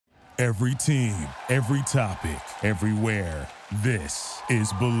Every team, every topic, everywhere. This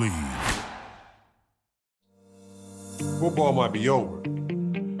is Bleav. Football might be over,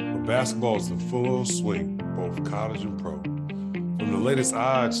 but basketball is in full swing, both college and pro. From the latest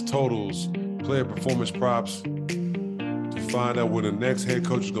odds, totals, player performance props, to find out when the next head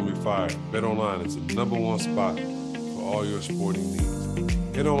coach is going to be fired, BetOnline is the #1 spot for all your sporting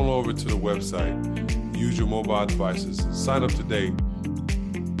needs. Head on over to the website, use your mobile devices, and sign up today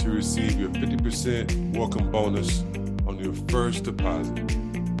to receive your 50% welcome bonus on your first deposit.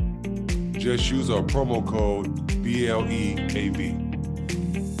 Just use our promo code BLEAV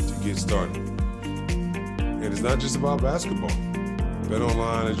to get started. And it's not just about basketball.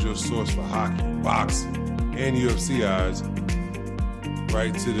 BetOnline is your source for hockey, boxing, and UFC odds,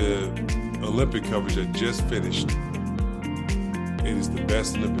 right to the Olympic coverage that just finished. It is the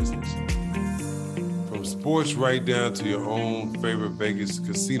best in the business. From sports right down to your own favorite Vegas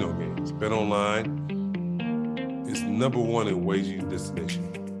casino games, BetOnline is #1 in wagering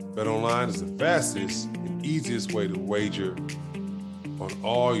destination. BetOnline is the fastest and easiest way to wager on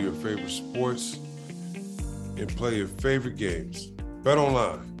all your favorite sports and play your favorite games.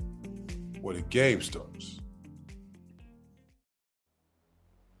 BetOnline, where the game starts.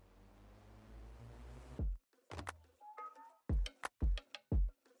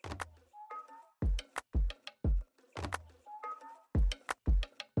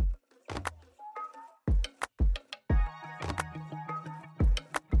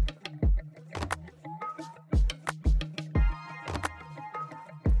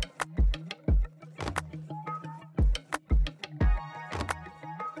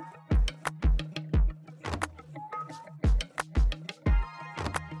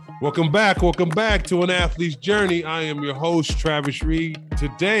 Welcome back to An Athlete's Journey. I am your host, Travis Reed.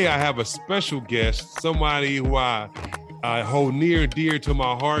 Today, I have a special guest, somebody who I hold near and dear to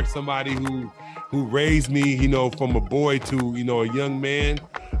my heart, somebody who raised me, from a boy to, a young man,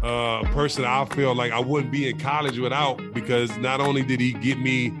 a person I feel like I wouldn't be in college without, because not only did he get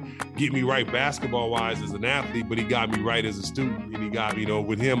me right basketball-wise as an athlete, but he got me right as a student. And he got,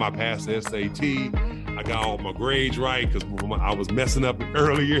 with him, I passed the SAT. I got all my grades right because I was messing up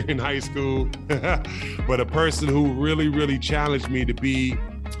earlier in high school. But a person who really, really challenged me to be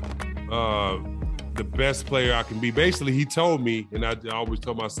the best player I can be. Basically, he told me, and I always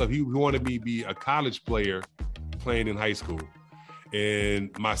told myself, he wanted me to be a college player playing in high school.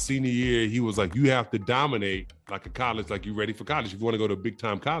 And my senior year, he was like, you have to dominate like a college, like you're ready for college. If you want to go to a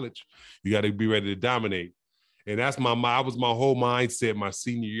big-time college, you got to be ready to dominate. And that's my whole mindset my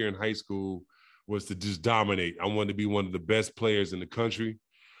senior year in high school, was to just dominate. I wanted to be one of the best players in the country.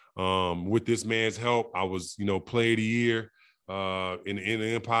 With this man's help, I was, player of the year in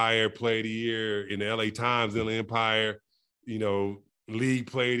the Empire, player of the year in the LA Times, in the Empire, league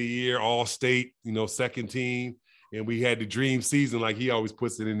player of the year, all state, second team. And we had the dream season, like he always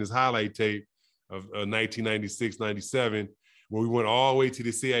puts it in his highlight tape of 1996-97, where we went all the way to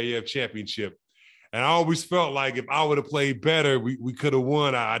the CIF championship. And I always felt like if I would have played better, we could have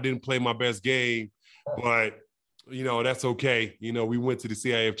won. I didn't play my best game, but, that's okay. We went to the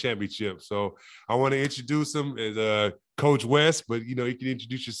CIF championship. So I want to introduce him as Coach West, but, you can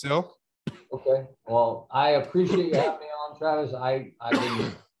introduce yourself. Okay. Well, I appreciate you having me on, Travis.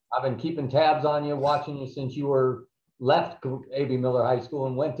 I've been keeping tabs on you, watching you since you were left A.B. Miller High School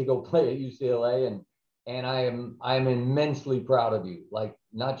and went to go play at UCLA. And I am immensely proud of you. Like,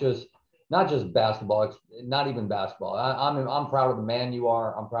 not just basketball, not even basketball. I'm proud of the man you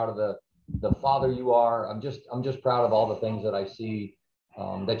are. I'm proud of the father you are. I'm just proud of all the things that I see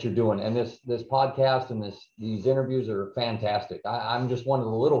that you're doing. And this podcast and these interviews are fantastic. I'm just one of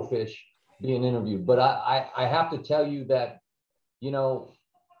the little fish being interviewed. But I have to tell you that,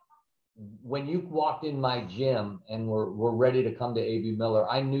 when you walked in my gym and were ready to come to A.B. Miller,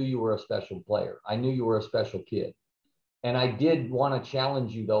 I knew you were a special player. I knew you were a special kid. And I did want to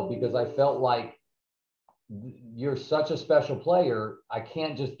challenge you, though, because I felt like you're such a special player. I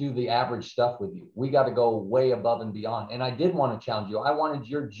can't just do the average stuff with you. We got to go way above and beyond. And I did want to challenge you. I wanted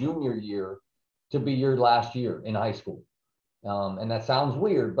your junior year to be your last year in high school. And that sounds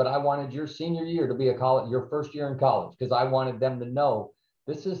weird, but I wanted your senior year to be your first year in college, because I wanted them to know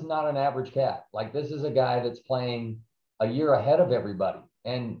this is not an average cat. Like, this is a guy that's playing a year ahead of everybody.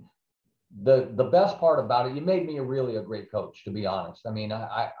 And the best part about it, you made me really a great coach, to be honest. I mean,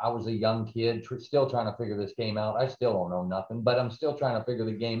 I was a young kid still trying to figure this game out. I still don't know nothing, but I'm still trying to figure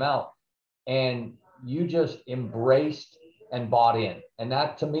the game out. And you just embraced and bought in. And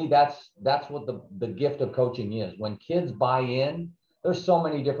that, to me, that's what the gift of coaching is. When kids buy in, there's so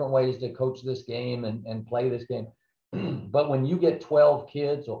many different ways to coach this game and play this game. But when you get 12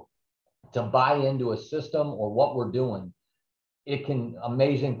 kids to buy into a system or what we're doing,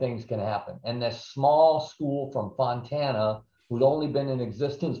 amazing things can happen. And this small school from Fontana, who's only been in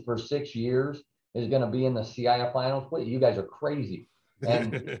existence for 6 years, is going to be in the CIF finals. Wait, you guys are crazy.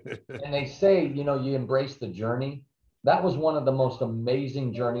 And they say, you know, you embrace the journey. That was one of the most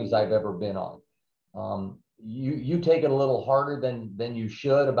amazing journeys I've ever been on. You take it a little harder than you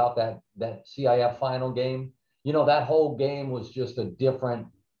should about that CIF final game. You know, that whole game was just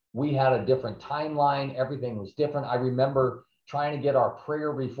we had a different timeline. Everything was different. I remember trying to get our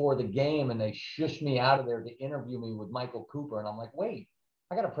prayer before the game, and they shushed me out of there to interview me with Michael Cooper. And I'm like, wait,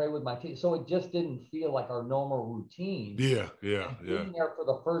 I got to pray with my team. So it just didn't feel like our normal routine. Yeah. Being there for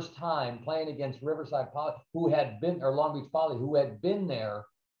the first time, playing against Riverside Poly, or Long Beach Poly, who had been there,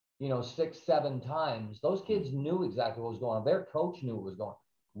 you know, 6-7 times. Those kids knew exactly what was going on. Their coach knew what was going on.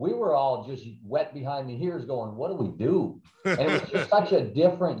 We were all just wet behind the ears going, what do we do? And it was just such a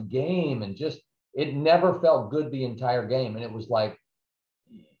different game, and just, it never felt good the entire game. And it was like,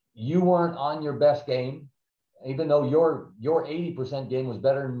 you weren't on your best game, even though your 80% game was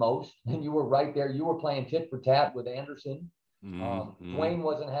better than most. And you were right there. You were playing tit for tat with Anderson. Dwayne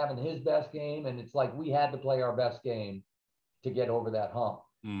wasn't having his best game. And it's like, we had to play our best game to get over that hump.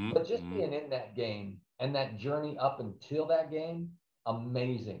 But just being in that game and that journey up until that game,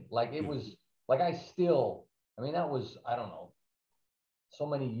 amazing. Like, it was like, that was, I don't know, so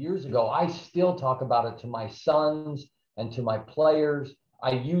many years ago. I still talk about it to my sons and to my players.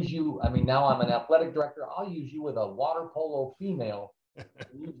 I use you. I mean, now I'm an athletic director. I'll use you with a water polo female.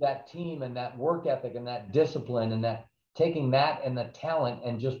 Use that team and that work ethic and that discipline and that taking that and the talent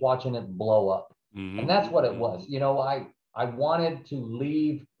and just watching it blow up. And that's what it was. You know, I wanted to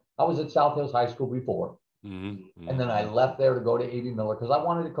leave. I was at South Hills High School before. And then I left there to go to A.B. Miller because I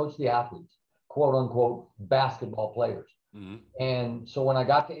wanted to coach the athletes, quote unquote, basketball players. And so when I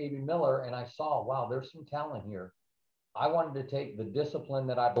got to A.B. Miller and I saw, wow, there's some talent here, I wanted to take the discipline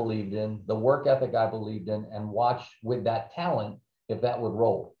that I believed in, the work ethic I believed in, and watch with that talent if that would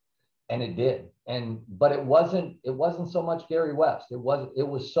roll. And it did. But it wasn't so much Gary West. It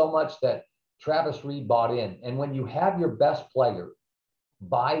was so much that Travis Reed bought in. And when you have your best player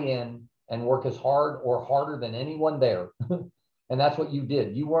buy in and work as hard or harder than anyone there, and that's what you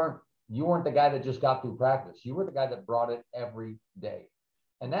did. You weren't the guy that just got through practice. You were the guy that brought it every day.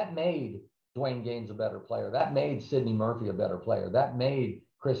 And that made Dwayne Gaines a better player. That made Sidney Murphy a better player. That made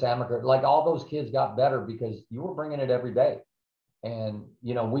Chris Amaker, like, all those kids got better because you were bringing it every day. And,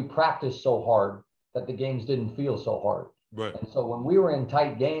 you know, we practiced so hard that the games didn't feel so hard. Right. And so when we were in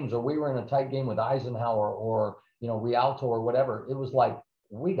tight games, or we were in a tight game with Eisenhower or, you know, Rialto or whatever, it was like,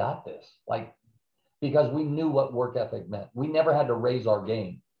 we got this, like, because we knew what work ethic meant. We never had to raise our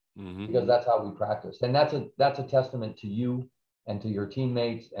game because that's how we practiced. And that's a testament to you and to your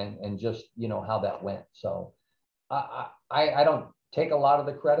teammates and just, you know, how that went. So I don't take a lot of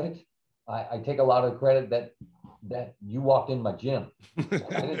the credit. I take a lot of the credit that you walked in my gym.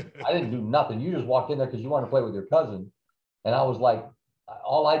 I didn't do nothing. You just walked in there because you wanted to play with your cousin. And I was like,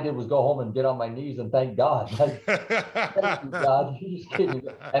 all I did was go home and get on my knees and thank God. Like, thank you, God. You just kidding me.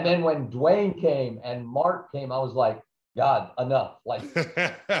 And then when Dwayne came and Mark came, I was like, God, enough. Like, this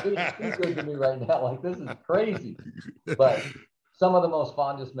is too good to me right now. Like, this is crazy. But some of the most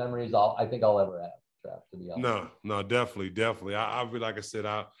fondest memories I think I'll ever have, Trav, to be honest. No, definitely. I like I said,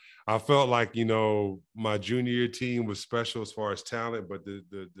 I felt like, you know, my junior year team was special as far as talent, but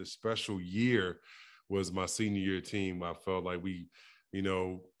the special year was my senior year team. I felt like we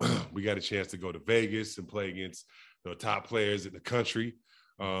got a chance to go to Vegas and play against the top players in the country.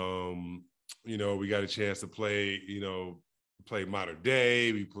 You know, we got a chance to play Mater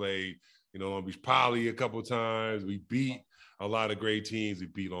Dei. We played, you know, Long Beach Poly a couple of times. We beat a lot of great teams. We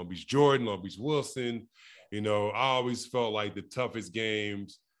beat Long Beach Jordan, Long Beach Wilson. You know, I always felt like the toughest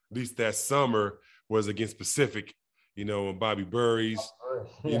games, at least that summer, was against Pacific, you know, and Bobby Burries,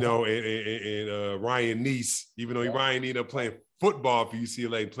 you know, and Ryan Neese, even though Ryan ended up playing football for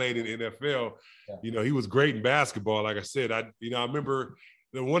UCLA, played in the NFL, you know, he was great in basketball. Like I said, I remember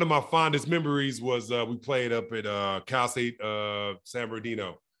one of my fondest memories was we played up at Cal State San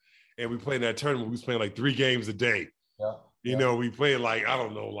Bernardino, and we played in that tournament. We was playing like 3 games a day. You know, we played like, I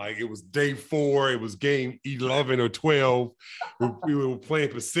don't know, like it was day 4, it was game 11 or 12. We were playing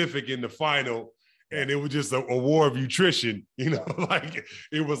Pacific in the final, and it was just a war of attrition, you know, like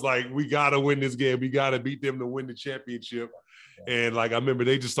it was like, we got to win this game. We got to beat them to win the championship. And like, I remember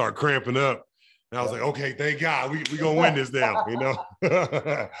they just started cramping up. And I was like, okay, thank God, we going to win this now, you know?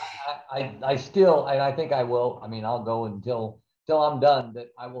 I still, and I think I will, I mean, I'll go until I'm done, that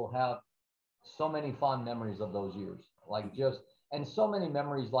I will have so many fond memories of those years. Like, just, and so many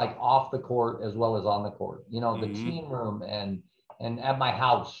memories like off the court as well as on the court, the Mm-hmm. team room and at my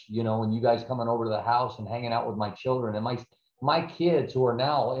house, and you guys coming over to the house and hanging out with my children and my kids who are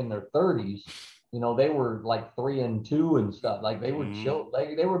now in their 30s, they were like 3 and 2 and stuff. Like they were chill,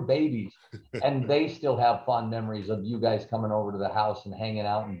 like they were babies, and they still have fond memories of you guys coming over to the house and hanging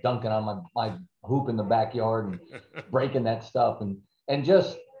out and dunking on my hoop in the backyard and breaking that stuff and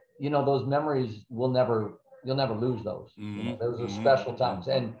just those memories you'll never lose those. Those are special times.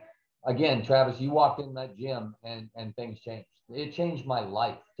 And again, Travis, you walked in that gym and things changed. It changed my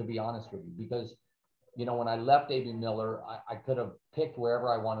life, to be honest with you, because when I left A.B. Miller, I could have picked wherever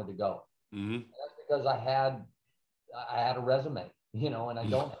I wanted to go. That's because I had a resume, and I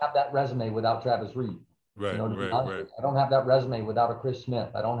don't have that resume without Travis Reed. Right, right. I don't have that resume without a Chris Smith.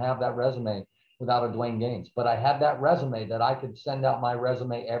 I don't have that resume without a Dwayne Gaines. But I had that resume that I could send out my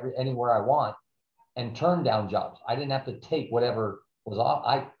resume anywhere I want and turn down jobs. I didn't have to take whatever was off.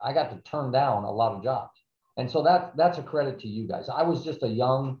 I got to turn down a lot of jobs. And so that's a credit to you guys. I was just a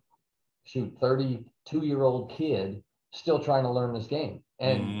young, 32-year-old kid still trying to learn this game.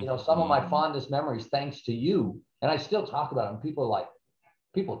 And, some of my fondest memories, thanks to you, and I still talk about them.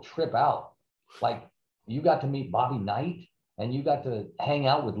 People trip out. Like, you got to meet Bobby Knight and you got to hang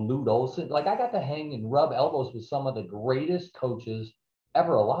out with Lute Olson. Like, I got to hang and rub elbows with some of the greatest coaches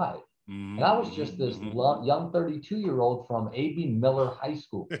ever alive. And I was just this young 32-year-old from A.B. Miller High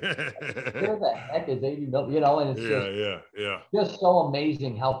School. Where the heck is A.B. Miller? And it's just so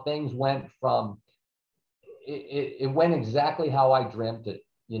amazing how things went from it went exactly how I dreamt it.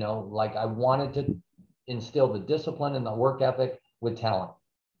 Like I wanted to instill the discipline and the work ethic with talent.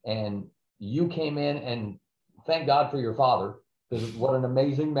 And you came in, and thank God for your father, because what an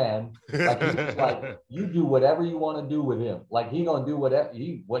amazing man. Like, he was like, you do whatever you want to do with him. Like, he gonna do what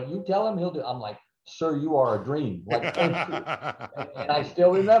you tell him, he'll do. I'm like, sir, you are a dream. Like, thank you. And I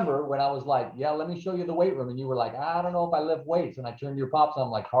still remember when I was like, yeah, let me show you the weight room. And you were like, I don't know if I lift weights. And I turned to your pops, and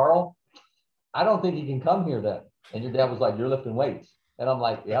I'm like, Carl, I don't think he can come here then. And your dad was like, you're lifting weights. And I'm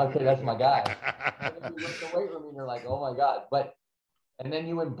like, yeah, okay, that's my guy. And then you went to the weight room and you're like, oh my God. And then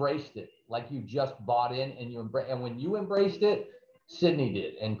you embraced it. Like, you just bought in and and when you embraced it, Sydney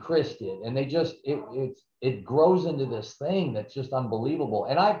did and Chris did. And they just, it grows into this thing that's just unbelievable.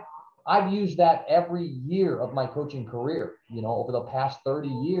 And I've used that every year of my coaching career, over the past 30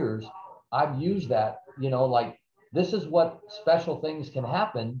 years, I've used that, like, this is what special things can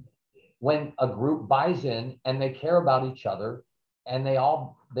happen when a group buys in and they care about each other and they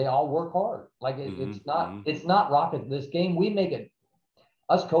all work hard. Like, it's not rocket. This game,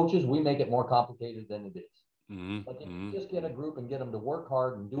 us coaches, we make it more complicated than it is. But if you just get a group and get them to work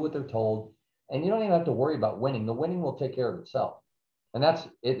hard and do what they're told, and you don't even have to worry about winning. The winning will take care of itself. And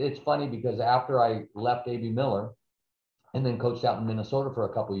it's funny because after I left A.B. Miller and then coached out in Minnesota for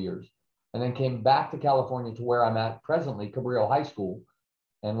a couple of years and then came back to California to where I'm at presently, Cabrillo High School,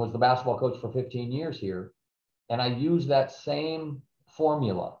 and was the basketball coach for 15 years here. And I used that same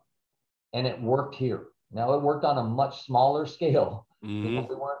formula, and it worked here. Now, it worked on a much smaller scale. We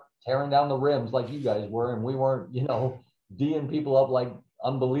weren't tearing down the rims like you guys were, and we weren't, D'ing people up like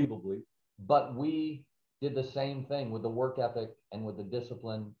unbelievably. But we did the same thing with the work ethic and with the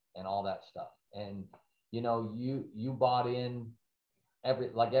discipline and all that stuff. And, you bought in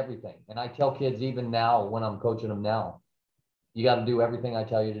everything. And I tell kids even now when I'm coaching them now, you got to do everything I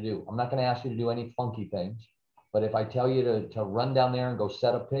tell you to do. I'm not going to ask you to do any funky things, but if I tell you to run down there and go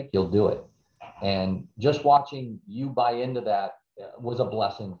set a pick, you'll do it. And just watching you buy into that was a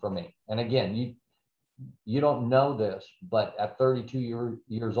blessing for me. And again, you don't know this, but at 32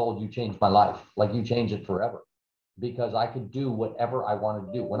 years old, you changed my life. Like, you changed it forever, because I could do whatever I wanted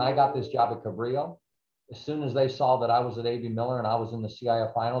to do. When I got this job at Cabrillo, as soon as they saw that I was at A.B. Miller and I was in the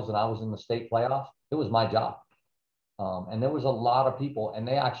CIF finals and I was in the state playoffs, it was my job. And there was a lot of people, and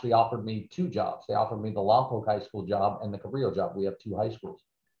they actually offered me 2 jobs. They offered me the Lompoc High School job and the Cabrillo job. We have 2 high schools,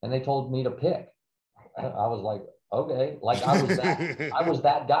 and they told me to pick. I was like, okay, like I was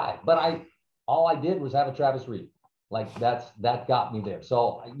that guy. But all I did was have a Travis Reed. Like, that got me there.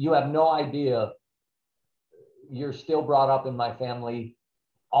 So you have no idea. You're still brought up in my family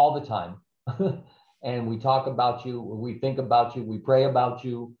all the time. And we talk about you, we think about you, we pray about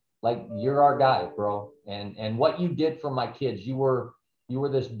you. Like, you're our guy, bro. And what you did for my kids, you were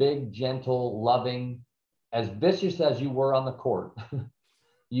this big, gentle, loving, as vicious as you were on the court.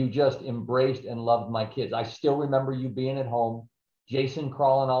 You just embraced and loved my kids. I still remember you being at home, Jason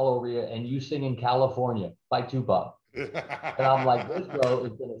crawling all over you, and you singing California by Tupac. And I'm like, this bro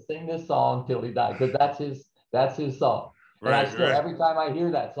is going to sing this song till he dies, because that's his song. And I Right, still, right. every time I hear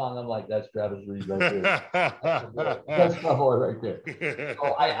that song, I'm like, that's Travis Reed right there. That's my boy right there.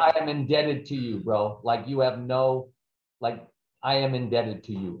 So I am indebted to you, bro. Like you have no, like I am indebted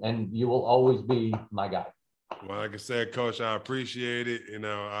to you, and you will always be my guy. Well, like I said, Coach, I appreciate it. And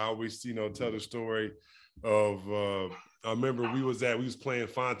I always, tell the story of I remember we was playing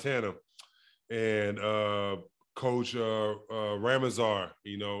Fontana, and Coach Ramazar,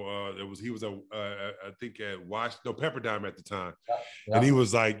 he was I think at Washington, Pepperdine at the time. Yeah. And he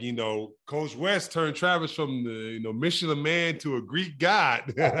was like, Coach West turned Travis from the, Michelin man to a Greek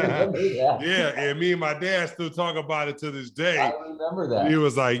god. Yeah. And me and my dad still talk about it to this day. I remember that. And he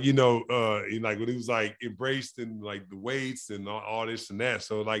was like, like when he was like embraced in like the weights and all this and that.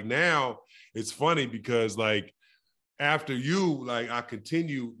 So like now it's funny because like after you, like I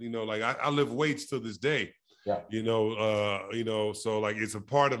continue, like I lift weights to this day. Yeah. So like it's a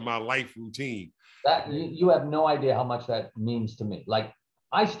part of my life routine. That you have no idea how much that means to me. Like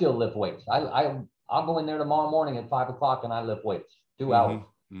I still lift weights. I'll go in there tomorrow morning at 5 o'clock and I lift weights 2 hours.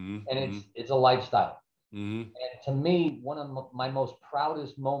 And it's a lifestyle. And to me, one of my most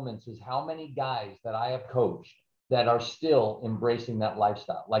proudest moments is how many guys that I have coached that are still embracing that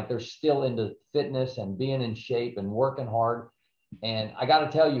lifestyle. Like they're still into fitness and being in shape and working hard. And I got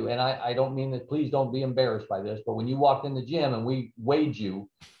to tell you, and I don't mean that, please don't be embarrassed by this, but when you walked in the gym and we weighed you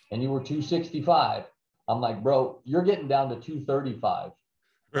and you were 265, I'm like, bro, you're getting down to 235.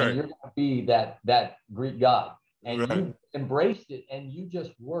 Right. And you're going to be that Greek god. And right. You embraced it and you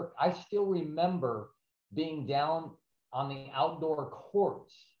just worked. I still remember being down on the outdoor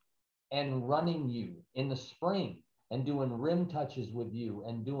courts and running you in the spring and doing rim touches with you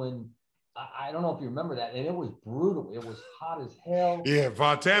and doing, I don't know if you remember that. And it was brutal. It was hot as hell. Yeah.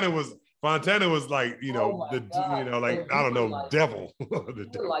 Fontana was like, like, I don't know, like, devil. You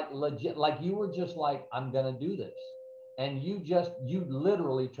were like legit, like you were just like, I'm going to do this. And you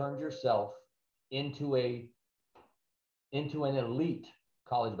literally turned yourself into an elite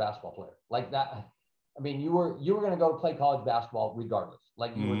college basketball player like that. I mean, you were going to go play college basketball regardless.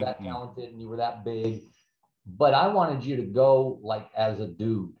 Like you were that talented and you were that big, but I wanted you to go like as a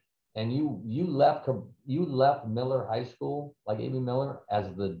dude. And you left Miller High School, like A.B. Miller,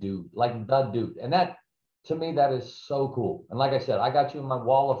 as the dude, like the dude. And that, to me, that is so cool. And like I said, I got you in my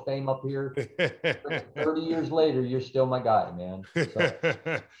wall of fame up here. 30 years later, you're still my guy, man. So,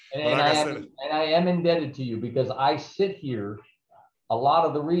 and I am indebted to you because I sit here a lot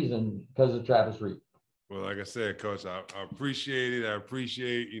of the reason because of Travis Reed. Well, like I said, Coach, I appreciate it. I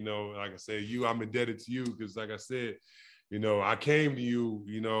appreciate, like I said, I'm indebted to you because, like I said, I came to you,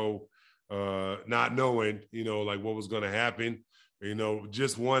 not knowing, like what was going to happen,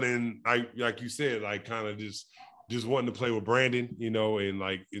 just wanting, like you said, like kind of just wanting to play with Brandon,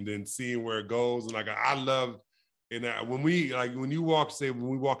 and then seeing where it goes. And like, I love, and when we walked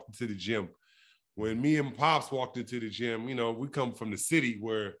into the gym, when me and Pops walked into the gym, we come from the city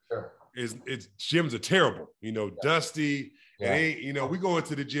where it's gyms are terrible, dusty. Yeah. And we go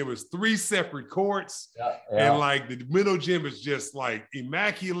into the gym, it's 3 separate courts. And like the middle gym is just like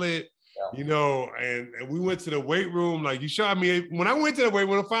immaculate, and we went to the weight room. Like you shot me when I went to the weight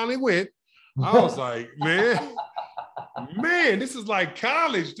room, I finally went. I was like, man, this is like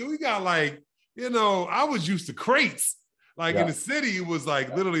college, dude. We got like, I was used to crates. Like in the city, it was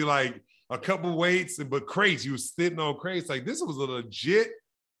like literally like a couple weights, but crates. You were sitting on crates. Like this was a legit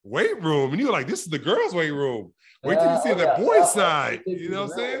weight room. And you were like, this is the girls' weight room. Wait till you see that boys' side. You know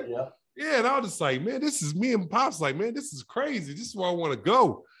what I'm saying? Yeah. And I was just like, man, this is me and Pops. Like, man, this is crazy. This is where I want to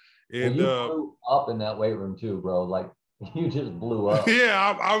go. And you blew up in that weight room too, bro. Like you just blew up.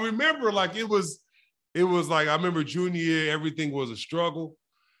 Yeah, I remember like it was like I remember junior year, everything was a struggle.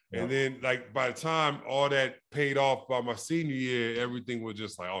 Yeah. And then like by the time all that paid off by my senior year, everything was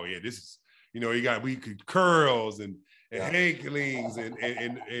just like, oh yeah, this is, we could curls and anklings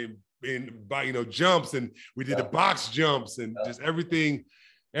and by jumps, and we did the box jumps and just everything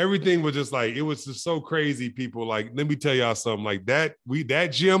was just like, it was just so crazy. People, like, let me tell y'all something, like that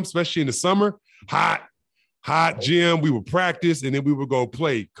gym, especially in the summer, hot gym, we would practice and then we would go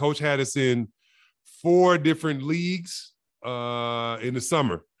play. Coach had us in 4 different leagues in the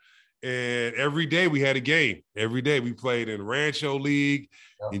summer, and every day we had a game. Every day we played in Rancho League,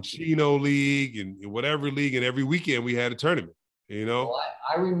 in Chino League, and whatever league, and every weekend we had a tournament. Well,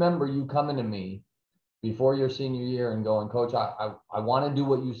 I remember you coming to me before your senior year and going, Coach, I want to do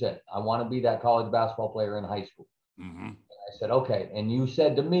what you said. I want to be that college basketball player in high school. And I said, okay. And you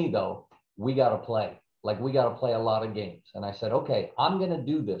said to me, though, we got to play. Like, we got to play a lot of games. And I said, okay, I'm going to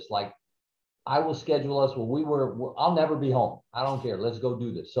do this. Like, I will schedule us. I'll never be home. I don't care. Let's go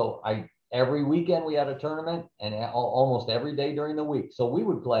do this. So every weekend we had a tournament, and almost every day during the week. So we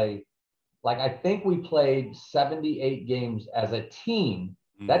would play, like, I think we played 78 games as a team.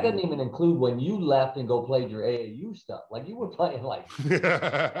 That doesn't even include when you left and go played your AAU stuff. Like, you were playing like 50 games.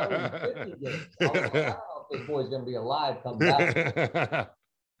 I was like, I don't know if this boy's going to be alive come back.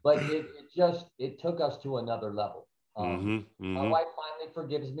 But it took us to another level. My wife finally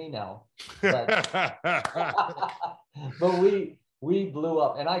forgives me now, but but we blew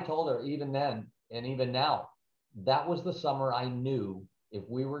up. And I told her even then and even now, that was the summer I knew if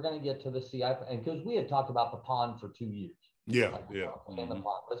we were going to get to the CI, and because we had talked about the pond for 2 years. Yeah, like, yeah. In the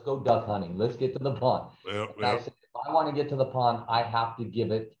pond, let's go duck hunting. Let's get to the pond. I said, if I want to get to the pond, I have to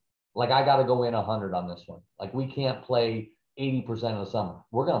give it. Like, I got to go in 100 on this one. Like, we can't play 80% of the summer.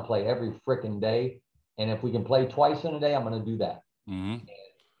 We're going to play every freaking day. And if we can play twice in a day, I'm going to do that. And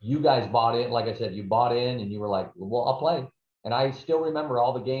you guys bought in. Like I said, you bought in and you were like, well, I'll play. And I still remember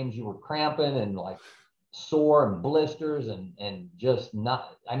all the games you were cramping and like sore and blisters and just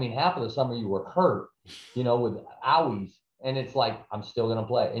not, I mean, half of the summer you were hurt, with owies. And it's like, I'm still going to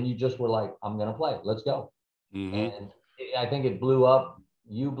play. And you just were like, I'm going to play. Let's go. And I think it blew up.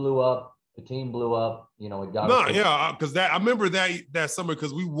 You blew up. The team blew up. It got because I remember that summer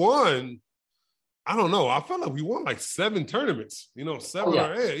because we won. I don't know. I felt like we won like 7 tournaments. 7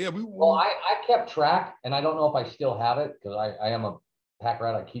 or 8. Yeah, we won. Well, I kept track, and I don't know if I still have it because I am a pack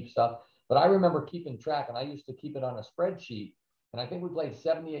rat. I keep stuff, but I remember keeping track, and I used to keep it on a spreadsheet. And I think we played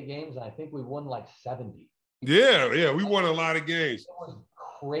 78 games, and I think we won like 70. Yeah, we won a lot of games. It was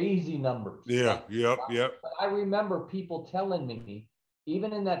crazy numbers. Yeah, yep. But I remember people telling me,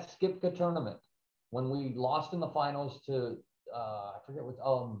 even in that Skipka tournament, when we lost in the finals to, I forget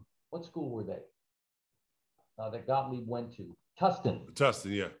what school were they? That Gottlieb went to. Tustin,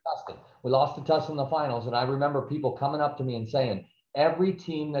 yeah. Tustin. We lost to Tustin in the finals, and I remember people coming up to me and saying, every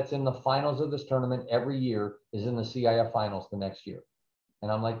team that's in the finals of this tournament every year is in the CIF finals the next year.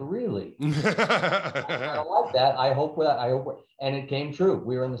 And I'm like, really? I don't like that. I hope, and it came true.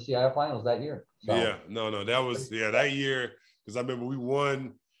 We were in the CIF finals that year. So. Yeah, no, that was, that year, because I remember we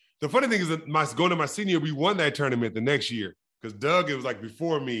won. The funny thing is that going to my senior year, we won that tournament the next year, because Doug, it was like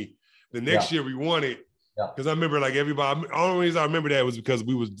before me. The next year we won it. Because I remember like everybody, the only reason I remember that was because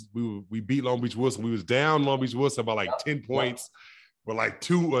we beat Long Beach Wilson. We was down Long Beach Wilson by like 10 points with like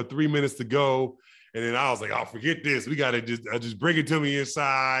 2 or 3 minutes to go. And then I was like, forget this. We got to just bring it to me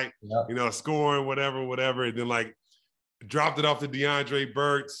inside, scoring, whatever. And then like dropped it off to DeAndre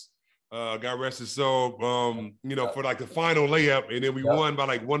Burks, got rested. So, for like the final layup. And then we won by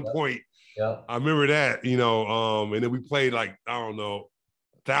like 1 point. I remember that, and then we played like, I don't know,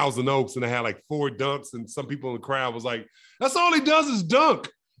 Thousand Oaks, and I had like 4 dunks, and some people in the crowd was like, "That's all he does is dunk."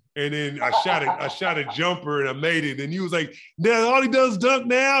 And then I shot a jumper and I made it. And he was like, "Now all he does is dunk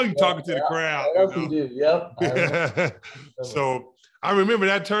now." You talking to the crowd? What else you do? Yep. So I remember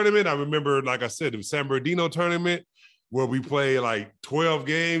that tournament. I remember, like I said, the San Bernardino tournament where we played like 12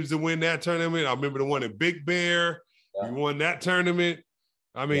 games to win that tournament. I remember the one in Big Bear. We won that tournament.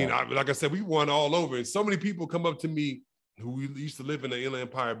 I mean, like I said, we won all over. And so many people come up to me who used to live in the Inland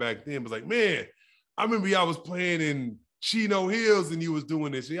Empire back then, was like, man, I remember y'all was playing in Chino Hills and you was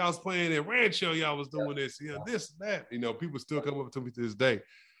doing this. Y'all was playing in Rancho, y'all was doing this, this, that. People still come up to me to this day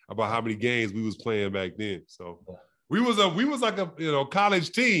about how many games we was playing back then. So we was like a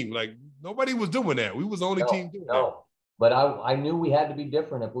college team. Like nobody was doing that. We was the only team doing that. But I knew we had to be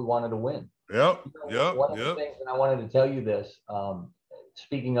different if we wanted to win. One of the things, and I wanted to tell you this,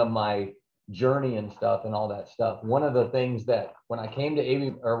 speaking of my journey and stuff and all that stuff. One of the things that when I came to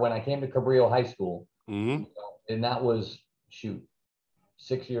Cabrillo High School, and that was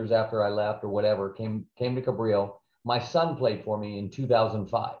 6 years after I left or whatever, came to Cabrillo. My son played for me in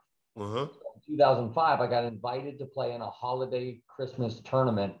 2005. In 2005, I got invited to play in a holiday Christmas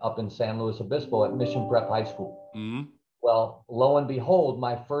tournament up in San Luis Obispo at Mission Prep High School. Well, lo and behold,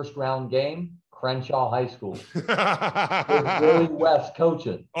 my first round game, Crenshaw High School. With Billy West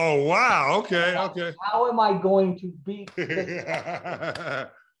coaching. Oh, wow. Okay. How am I going to beat this?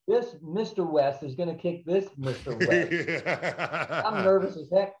 This Mr. West is going to kick this Mr. West. I'm nervous as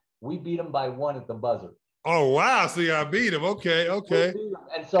heck. We beat him by 1 at the buzzer. Oh, wow. So I beat him. Okay.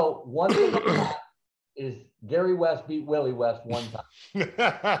 And so one thing is Gary West beat Willie West 1 time.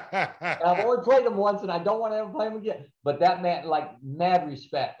 I've only played him once, and I don't want to ever play him again. But that man, like, mad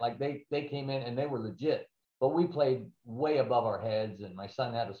respect. Like they came in and they were legit. But we played way above our heads, and my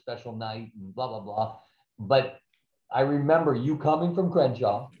son had a special night and blah, blah, blah. But I remember you coming from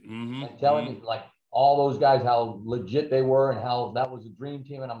Crenshaw and telling me, like, all those guys, how legit they were and how that was a dream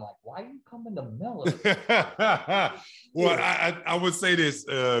team. And I'm like, why are you coming to Miller? Well, I would say this,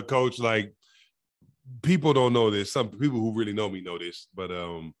 Coach, like people don't know this. Some people who really know me know this, but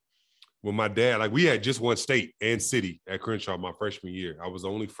when my dad, like we had just won state and city at Crenshaw my freshman year. I was the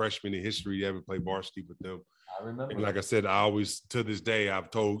only freshman in history to ever play varsity with them. I remember. And like I said, I always, to this day,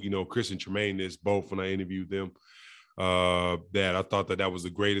 I've told, Chris and Tremaine this both when I interviewed them, that I thought that was the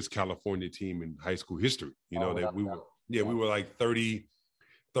greatest California team in high school history. That we were like 33-1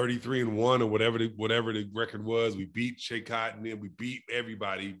 or whatever the record was. We beat Shea Cotton and we beat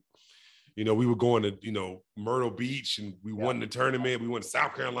everybody. We were going to, Myrtle Beach and we won the tournament. We went to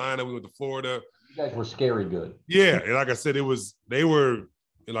South Carolina. We went to Florida. You guys were scary good. Yeah. And like I said, they were,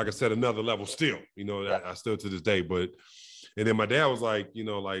 like I said, another level still, I still to this day. But, and then my dad was like,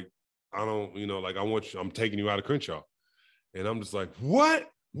 I don't, I'm taking you out of Crenshaw. And I'm just like, what?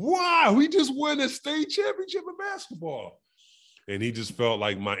 Why? We just won a state championship in basketball. And he just felt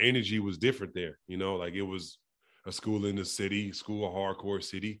like my energy was different there. Like it was a school in the city, a hardcore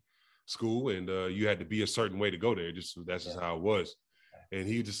city school. And you had to be a certain way to go there. That's just how it was. And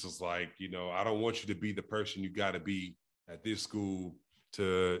he just was like, I don't want you to be the person you got to be at this school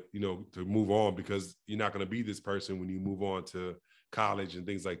to move on, because you're not going to be this person when you move on to college and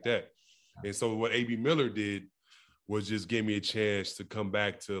things like that. And so what A.B. Miller did was just give me a chance to come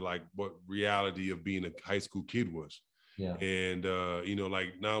back to like what reality of being a high school kid was. Yeah. And,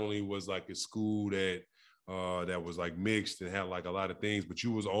 like not only was like a school that was like mixed and had like a lot of things, but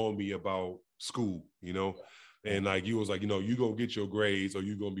you was on me about school, and like, you was like, you gonna get your grades or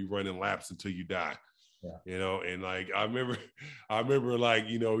you gonna be running laps until you die. Yeah. And like, I remember like,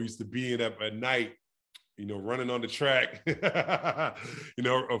 used to be in up at night, running on the track,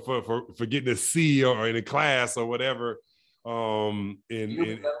 for getting a C or in a class or whatever. Do you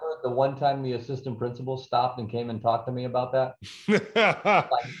remember the one time the assistant principal stopped and came and talked to me about that?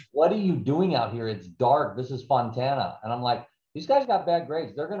 Like, what are you doing out here? It's dark. This is Fontana. And I'm like, these guys got bad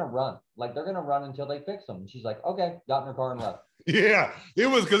grades. They're going to run. Like, they're going to run until they fix them. And she's like, okay, got in her car and left. Yeah, it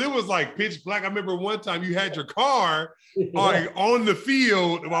was because it was like pitch black. I remember one time you had your car on the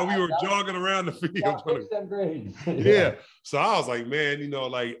field while we were jogging around the field. Yeah. So I was like, man,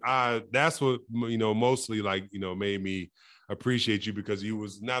 that's what, mostly like, made me appreciate you, because you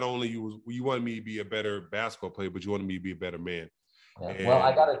was not only you wanted me to be a better basketball player, but you wanted me to be a better man. Yeah. And, well,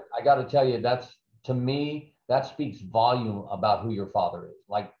 I gotta tell you, to me, that speaks volume about who your father is.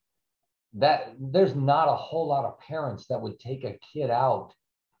 Like, that there's not a whole lot of parents that would take a kid out,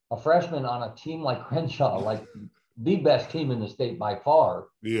 a freshman on a team like Crenshaw, like the best team in the state by far.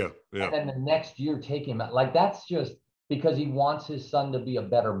 Yeah. And then the next year take him out. Like, that's just because he wants his son to be a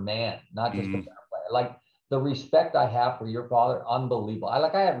better man, not just a better player. Like, the respect I have for your father, unbelievable. I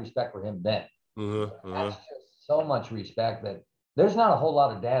had respect for him then. That's just so much respect that there's not a whole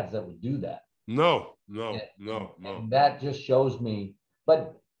lot of dads that would do that. No. And that just shows me,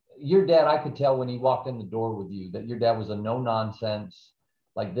 but your dad, I could tell when he walked in the door with you that your dad was a no-nonsense,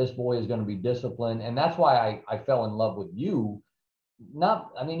 like, this boy is going to be disciplined. And that's why I fell in love with you.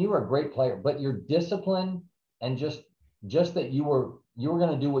 You were a great player, but your discipline and just that you were going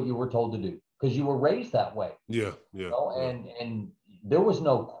to do what you were told to do, because you were raised that way. Yeah. And there was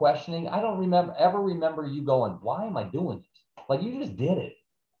no questioning. I don't ever remember you going, why am I doing this? Like, you just did it.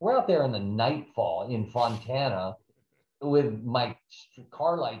 We're out there in the nightfall in Fontana with my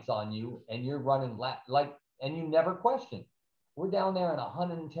car lights on you, and you're running and you never question. We're down there in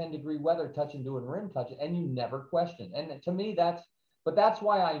 110-degree weather, doing rim touching, and you never question. And to me, that's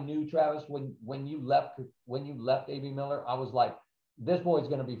why I knew, Travis, when you left A.B. Miller, I was like, this boy's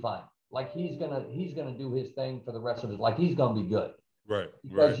going to be fine. Like, he's gonna do his thing for the rest of his life. He's going to be good. Right.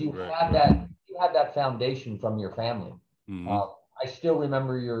 Because you had that foundation from your family. Mm-hmm. I still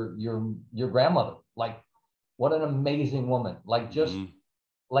remember your grandmother. Like, what an amazing woman. Like, just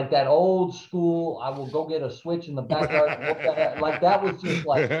like that old school, I will go get a switch in the backyard. Like, that was just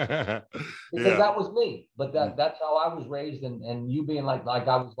like, because that was me. But that's how I was raised. And you being like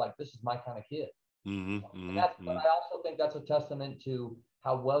I was like, this is my kind of kid. But I also think that's a testament to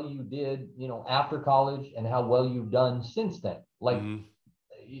how well you did, after college, and how well you've done since then. Like,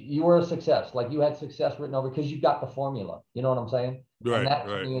 you were a success. Like, you had success written over because you got the formula. You know what I'm saying? Right. And that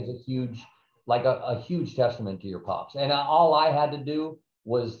to me is a huge testament to your pops. And all I had to do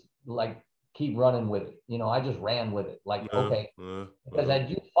was like keep running with it. I just ran with it. Like, because had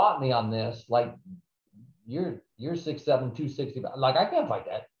you fought me on this, like, you're 6'7", 260. Like, I can't fight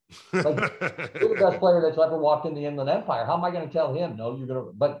that. Like, you're the best player that's ever walked in the Inland Empire. How am I going to tell him? No, you're going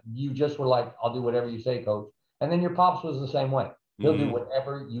to. But you just were like, I'll do whatever you say, coach. And then your pops was the same way. He'll do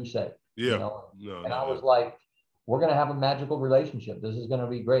whatever you say. Yeah. And I was like, we're going to have a magical relationship. This is going to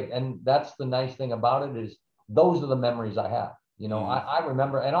be great. And that's the nice thing about it is those are the memories I have. I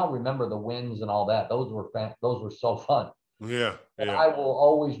remember, and I'll remember the wins and all that. Those were so fun. Yeah. I will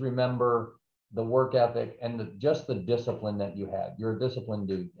always remember the work ethic and just the discipline that you had. You're a disciplined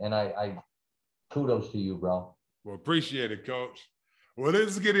dude. And I kudos to you, bro. Well, appreciate it, Coach. Well,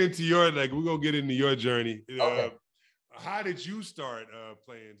 let's get into we're going to get into your journey. Okay. How did you start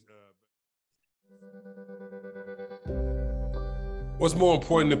playing? What's more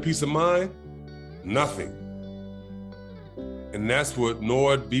important than peace of mind? Nothing. And that's what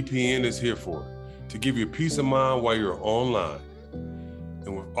NordVPN is here for, to give you peace of mind while you're online.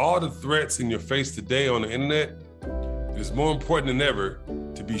 And with all the threats in your face today on the internet, it is more important than ever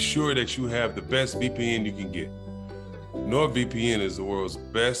to be sure that you have the best VPN you can get. NordVPN is the world's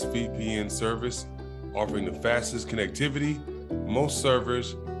best VPN service, offering the fastest connectivity, most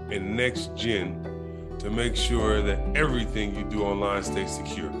servers, and next gen to make sure that everything you do online stays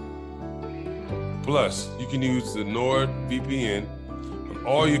secure. Plus, you can use the NordVPN on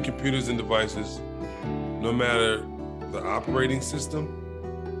all your computers and devices, no matter the operating system.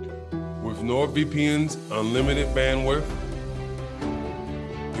 With NordVPN's unlimited bandwidth,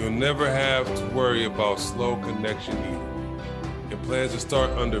 you'll never have to worry about slow connection either. And plans to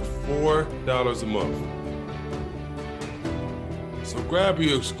start under $4 a month. So grab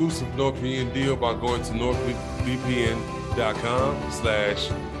your exclusive NordVPN deal by going to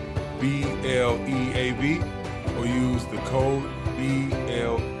nordvpn.com/BLEAV or use the code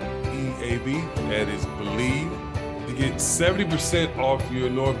BLEAV, that is Bleav, to get 70% off your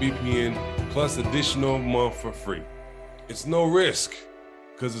NordVPN plus additional month for free. It's no risk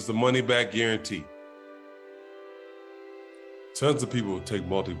because it's a money-back guarantee. Tons of people take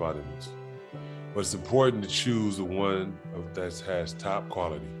multivitamins, but it's important to choose the one that has top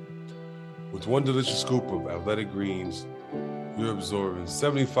quality. With one delicious scoop of Athletic Greens, you're absorbing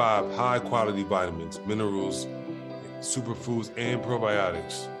 75 high-quality vitamins, minerals, superfoods, and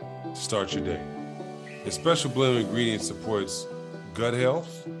probiotics to start your day. A special blend of ingredients supports gut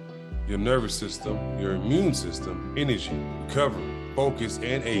health, your nervous system, your immune system, energy, recovery, focus,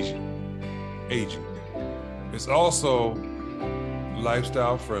 and aging. It's also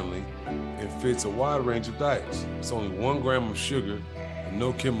lifestyle friendly and fits a wide range of diets. It's only 1 gram of sugar and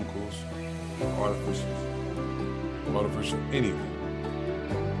no chemicals or artificial anything.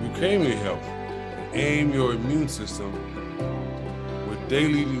 Reclaim your health and aim your immune system with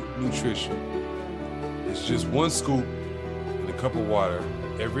daily nutrition. It's just 1 scoop in a cup of water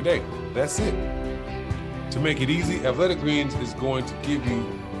every day. That's it. To make it easy, Athletic Greens is going to give you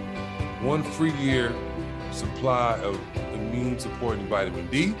 1 free year supply of immune supporting vitamin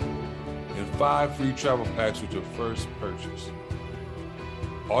D and 5 free travel packs with your first purchase.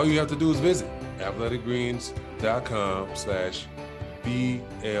 All you have to do is visit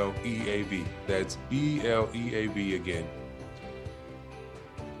athleticgreens.com/BLEAV. That's BLEAV again.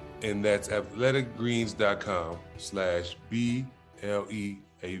 And that's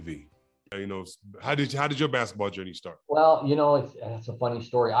athleticgreens.com/BLEAV. How did your basketball journey start? Well, it's a funny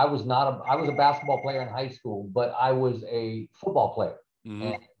story. I was a basketball player in high school, but I was a football player. Mm-hmm.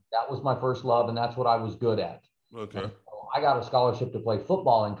 And that was my first love, and that's what I was good at. Okay. So I got a scholarship to play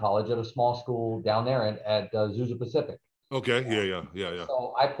football in college at a small school down there at Azusa Pacific. Okay. Yeah.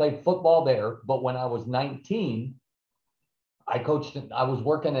 So I played football there, but when I was 19, I was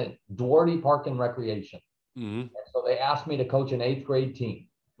working at Duarte Park and Recreation. Mm-hmm. And so they asked me to coach an 8th grade team.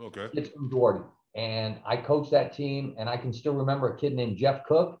 Okay. It's from Duarte. And I coached that team, and I can still remember a kid named Jeff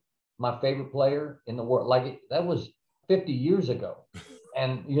Cook, my favorite player in the world. That was 50 years ago.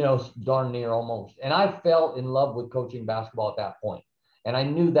 And, darn near almost. And I fell in love with coaching basketball at that point. And I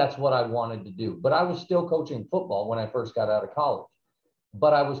knew that's what I wanted to do. But I was still coaching football when I first got out of college.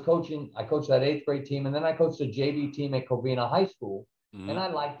 But I coached that 8th grade team. And then I coached a JV team at Covina High School. Mm-hmm. And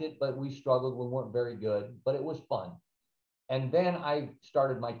I liked it, but we struggled. We weren't very good, but it was fun. And then I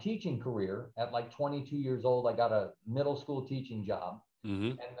started my teaching career at 22 years old. I got a middle school teaching job.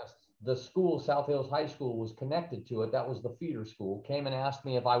 Mm-hmm. And the school, South Hills High School, was connected to it. That was the feeder school. Came and asked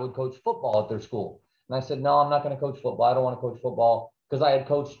me if I would coach football at their school. And I said, no, I'm not going to coach football. I don't want to coach football, because I had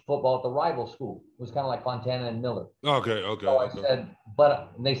coached football at the rival school. It was kind of like Fontana and Miller. Okay. So I said,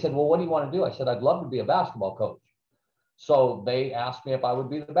 and they said, well, what do you want to do? I said, I'd love to be a basketball coach. So they asked me if I would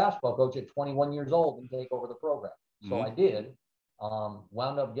be the basketball coach at 21 years old and take over the program. So I did.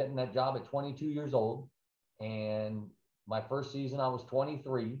 Wound up getting that job at 22 years old. And my first season, I was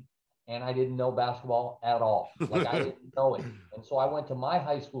 23, and I didn't know basketball at all. I didn't know it. And so I went to my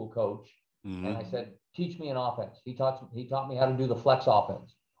high school coach, and I said, teach me an offense. He taught me how to do the flex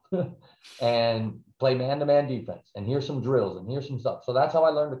offense. and play man-to-man defense. And here's some drills and here's some stuff. So that's how I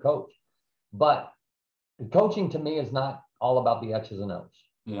learned to coach. But coaching to me is not all about the X's and O's.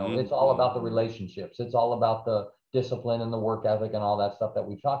 You know, it's all about the relationships. It's all about the discipline and the work ethic and all that stuff that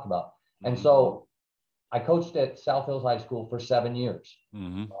we've talked about. And so I coached at South Hills High School for 7 years.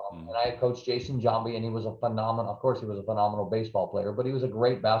 And I coached Jason Jambi, and he was a phenomenal baseball player, but he was a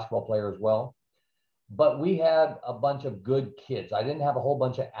great basketball player as well. But we had a bunch of good kids. I didn't have a whole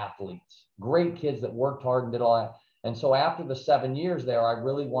bunch of athletes, great kids that worked hard and did all that. And so after the 7 years there, I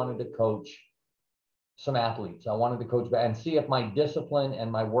really wanted to coach some athletes. I wanted to coach and see if my discipline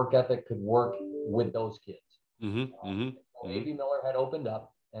and my work ethic could work with those kids. A.B. Miller had opened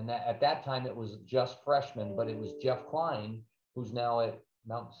up, and at that time it was just freshmen, but it was Jeff Klein, who's now at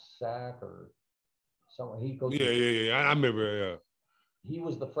Mount Sac or somewhere. He coached. I remember. He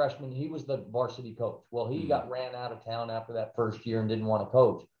was the freshman. He was the varsity coach. Well, he got ran out of town after that first year and didn't want to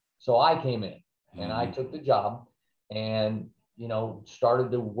coach. So I came in and I took the job and, you know,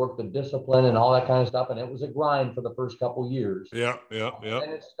 started to work the discipline and all that kind of stuff. And it was a grind for the first couple of years. And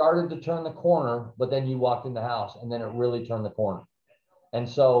it started to turn the corner, but then you walked in the house and then it really turned the corner. And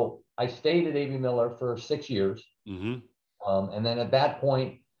so I stayed at A.B. Miller for 6 years. And then at that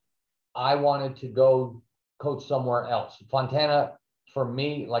point, I wanted to go coach somewhere else. Fontana, for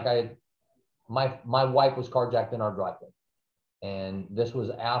me, like my wife was carjacked in our driveway. And this was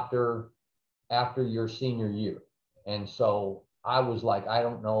after your senior year. And so I was like, I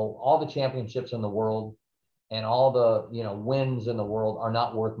don't know, all the championships in the world and all the, you know, wins in the world are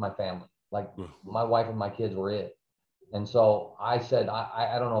not worth my family. Like my wife and my kids were it. And so I said,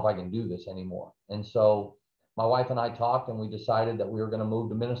 I don't know if I can do this anymore. And so my wife and I talked and we decided that we were going to move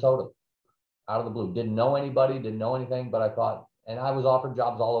to Minnesota out of the blue. Didn't know anybody, didn't know anything, but I thought, and I was offered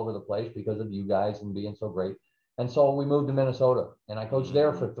jobs all over the place because of you guys and being so great. And so we moved to Minnesota and I coached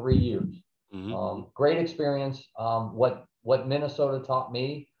there for 3 years. Great experience. What Minnesota taught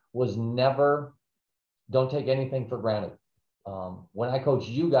me was don't take anything for granted. When I coached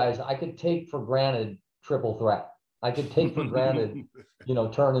you guys, I could take for granted triple threat. I could take for granted, you know,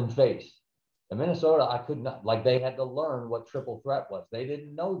 turn and face. In Minnesota, I could not, like they had to learn what triple threat was. They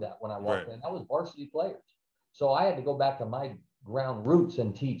didn't know that when I walked in. That was varsity players. So I had to go back to my ground roots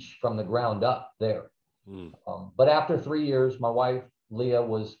and teach from the ground up there. But after 3 years, my wife, Leah,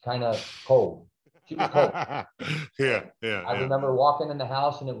 was kind of cold. She was cold. I remember walking in the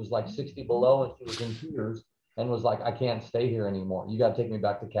house and it was like 60 below and she was in tears and was like, I can't stay here anymore. You got to take me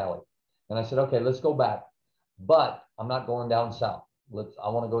back to Cali. And I said, okay, let's go back. But I'm not going down south. I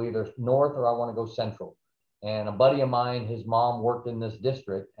want to go either north or I want to go central. And a buddy of mine, his mom worked in this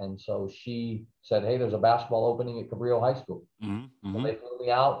district. And so she said, hey, there's a basketball opening at Cabrillo High School. So they flew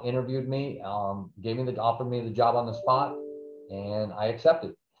me out, interviewed me, offered me the job on the spot, and I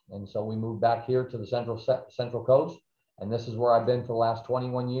accepted. And so we moved back here to the Central Coast. And this is where I've been for the last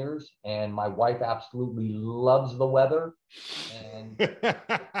 21 years. And my wife absolutely loves the weather. And it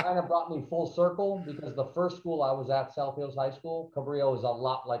kind of brought me full circle because the first school I was at, South Hills High School, Cabrillo is a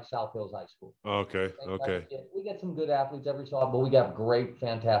lot like South Hills High School. Okay. We get some good athletes every so often, but we got great,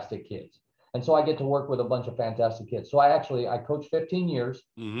 fantastic kids. And so I get to work with a bunch of fantastic kids. So I coached 15 years.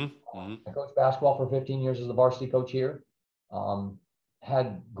 I coached basketball for 15 years as the varsity coach here.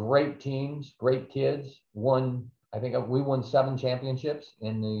 Had great teams, great kids. I think we won 7 championships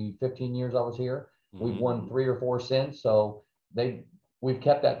in the 15 years I was here. We've won 3 or 4 since. So we've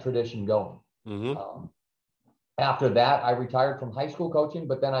kept that tradition going. After that, I retired from high school coaching,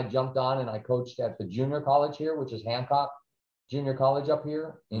 but then I jumped on and I coached at the junior college here, which is Hancock Junior College up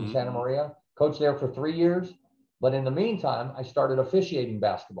here in Santa Maria. Coached there for 3 years. But in the meantime, I started officiating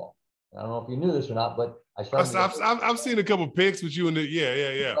basketball. I don't know if you knew this or not, but I started. I've seen a couple pics with you in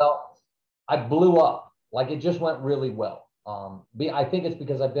the Well, I blew up. Like it just went really well. I think it's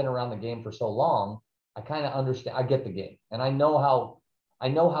because I've been around the game for so long. I kind of understand. I get the game, and I know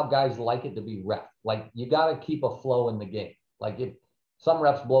how guys like it to be ref. Like you got to keep a flow in the game. Like if some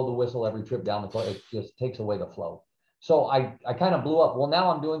refs blow the whistle every trip down the court, it just takes away the flow. So I kind of blew up. Well, now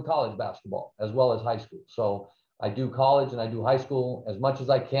I'm doing college basketball as well as high school. So I do college and I do high school as much as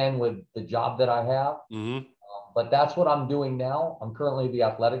I can with the job that I have. But that's what I'm doing now. I'm currently the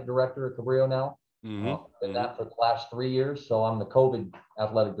athletic director at Cabrillo now. Been that for the last 3 years. So I'm the COVID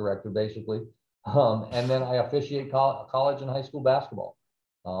athletic director, basically. And then I officiate college and high school basketball.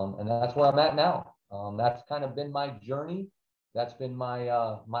 And that's where I'm at now. That's kind of been my journey. That's been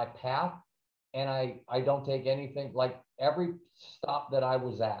my path. And I don't take anything, like every stop that I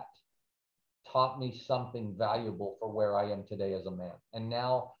was at taught me something valuable for where I am today as a man. And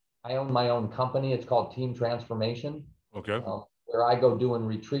now I own my own company. It's called Team Transformation. Okay. where I go doing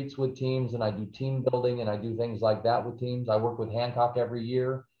retreats with teams and I do team building and I do things like that with teams. I work with Hancock every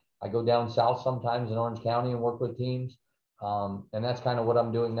year. I go down south sometimes in Orange County and work with teams. And that's kind of what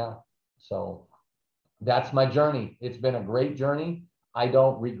I'm doing now. So that's my journey. It's been a great journey. I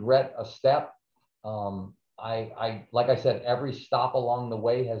don't regret a step. I like I said, every stop along the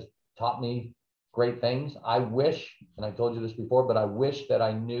way has taught me great things. I wish, and I told you this before, but I wish that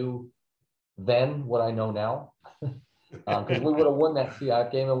I knew then what I know now. Because we would have won that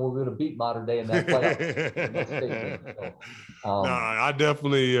CIF game and we would have beat Mater Dei in that playoff. No, I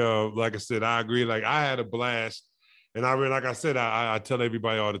definitely, like I said, I agree. Like I had a blast, and like I said, I tell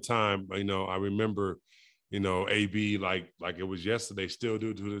everybody all the time. You know, I remember, you know, AB like it was yesterday. Still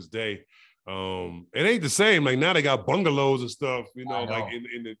do to this day. It ain't the same. Like now they got bungalows and stuff. You know, like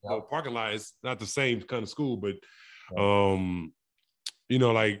in the parking lot. It's not the same kind of school, but you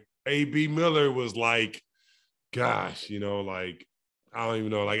know, like AB Miller was like, gosh, you know, like I don't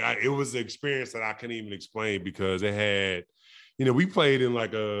even know, like it was an experience that I couldn't even explain because it had, you know, we played in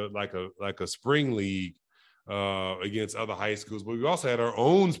like a spring league against other high schools, but we also had our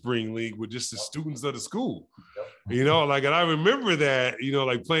own spring league with just the students of the school. You know, like, and I remember that, you know,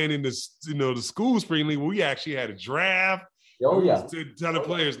 like playing in this, you know, the school spring league, we actually had a draft. Telling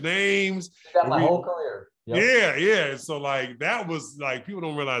players' names. That my whole career. Yeah. So like that was like people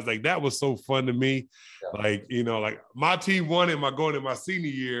don't realize like that was so fun to me. Like, you know, like my team won it going in my senior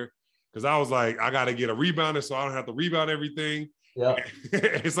year because I was like, I got to get a rebounder so I don't have to rebound everything. And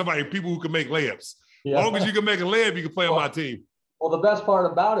people who can make layups. As long as you can make a layup, you can play on my team. Well, the best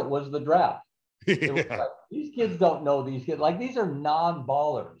part about it was the draft. It was like, these kids don't know these kids. Like these are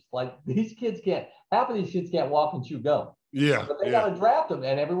non-ballers. Like these kids half of these kids can't walk and chew gum. But they got to draft them,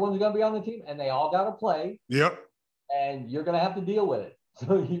 and everyone's going to be on the team, and they all got to play. And you're going to have to deal with it.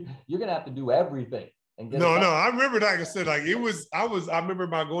 So you're going to have to do everything. And no, I remember that. Like I said, like I remember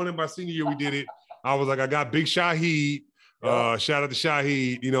going in my senior year, we did it. I was like, I got Big Shaheed. Shout out to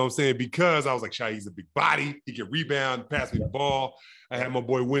Shaheed, you know what I'm saying? Because I was like, Shaheed's a big body. He can rebound, pass me the ball. I had my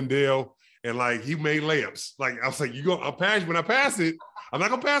boy Wendell, and like he made layups. Like I was like, I'll pass when I pass it. I'm not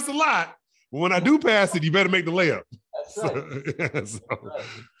gonna pass a lot, but when I do pass it, you better make the layup. That's right.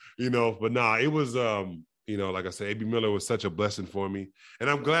 You know, but nah, it was you know, like I said, AB Miller was such a blessing for me. And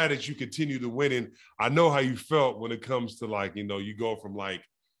I'm glad that you continue to win. And I know how you felt when it comes to like, you know, you go from like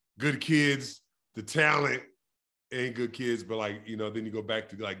good kids to talent and good kids, but like, you know, then you go back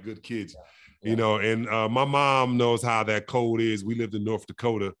to like good kids, you know, and my mom knows how that code is. We lived in North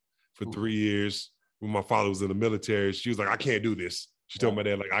Dakota for 3 years when my father was in the military. She was like, I can't do this. She told my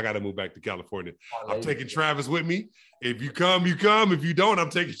dad, like, I got to move back to California. I'm taking Travis with me. If you come, you come. If you don't, I'm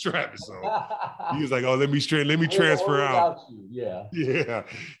taking Travis. So he was like, oh, let me transfer out. Yeah.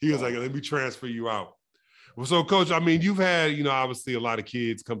 He was like, let me transfer you out. Well, so Coach, I mean, you've had, you know, obviously a lot of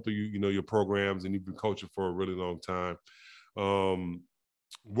kids come through, you know, your programs, and you've been coaching for a really long time.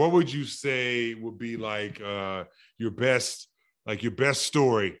 What would you say would be like your best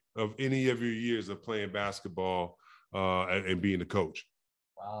story of any of your years of playing basketball and being a coach?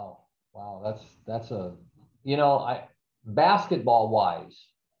 Wow. That's a, you know, basketball wise,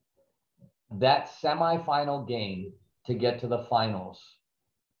 that semifinal game to get to the finals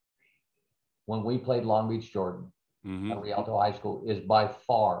when we played Long Beach Jordan at Rialto High School is by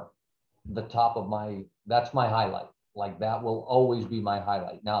far the top of that's my highlight. Like that will always be my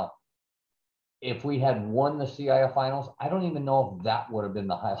highlight. Now, if we had won the CIF finals, I don't even know if that would have been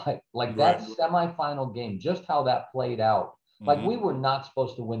the highlight. Like that semifinal game, just how that played out. Like we were not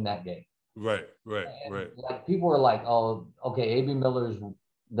supposed to win that game. Right. Like people were like, oh, okay, AB Miller's,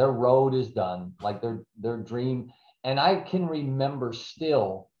 their road is done. Like their dream. And I can remember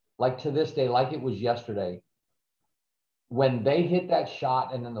still, like to this day, like it was yesterday, when they hit that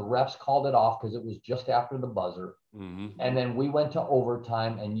shot and then the refs called it off because it was just after the buzzer. And then we went to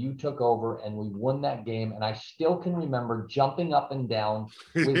overtime and you took over and we won that game. And I still can remember jumping up and down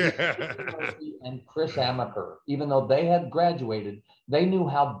with Murphy and Chris Amaker. Even though they had graduated, they knew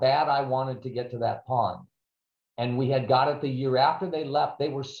how bad I wanted to get to that pond. And we had got it the year after they left. They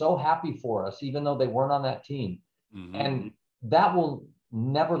were so happy for us, even though they weren't on that team. And that will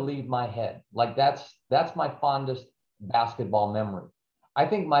never leave my head. Like that's my fondest basketball memory. I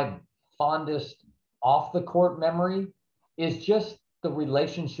think my fondest off the court memory is just the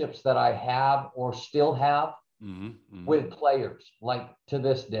relationships that I have or still have with players, like to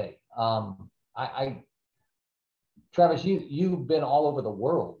this day. Travis, you've been all over the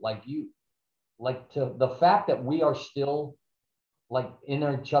world. To the fact that we are still like in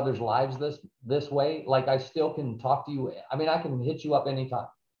each other's lives this way, like I still can talk to you. I mean, I can hit you up anytime.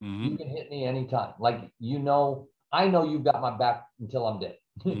 You can hit me anytime. Like, you know, I know you've got my back until I'm dead.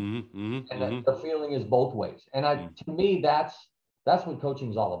 Mm-hmm, And the feeling is both ways. And to me, that's what coaching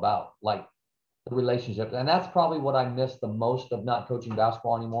is all about, like the relationships. And that's probably what I miss the most of not coaching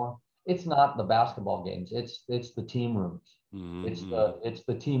basketball anymore. It's not the basketball games. It's the team rooms. It's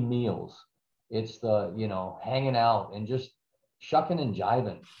the team meals. It's the, hanging out and just shucking and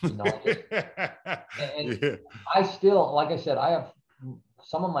jiving, and yeah. I still, like I said, I have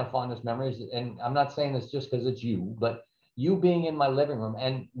some of my fondest memories, and I'm not saying this just because it's you, but you being in my living room,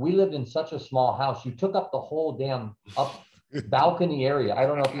 and we lived in such a small house. You took up the whole damn up balcony area. I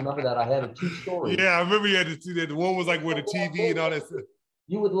don't know if you remember that. I had a 2-story. Yeah, I remember you had to see that. The one was like with a TV and all that stuff.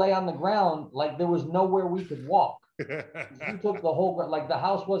 You would lay on the ground like there was nowhere we could walk. You took the whole, like the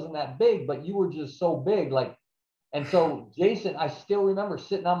house wasn't that big, but you were just so big, like. And so Jason, I still remember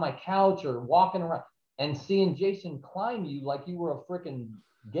sitting on my couch or walking around and seeing Jason climb you like you were a freaking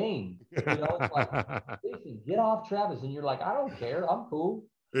game. It's like, Jason, get off Travis. And you're like, I don't care. I'm cool.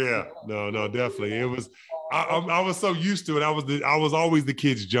 Yeah, no, definitely. It was, I was so used to it. I was always the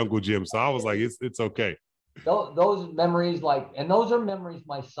kid's jungle gym. So I was like, it's okay. Those memories, and those are memories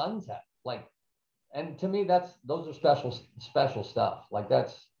my sons have. Like, and to me, those are special stuff. Like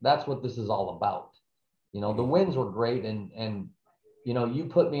that's what this is all about. The wins were great, and you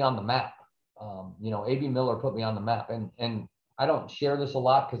put me on the map. A.B. Miller put me on the map, and I don't share this a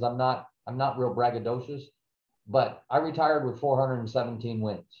lot because I'm not real braggadocious, but I retired with 417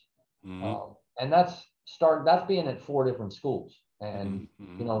 wins, and that's being at 4 different schools. And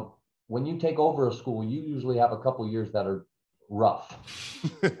when you take over a school, you usually have a couple years that are rough.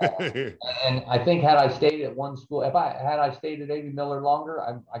 And I think had I stayed at one school, had I stayed at A.B. Miller longer,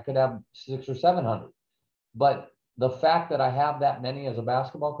 I could have 600 or 700. But the fact that I have that many as a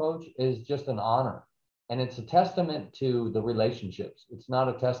basketball coach is just an honor. And it's a testament to the relationships. It's not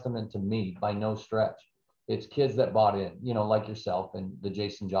a testament to me by no stretch. It's kids that bought in, like yourself and the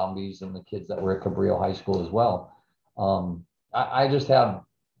Jason Jombies and the kids that were at Cabrillo High School as well. I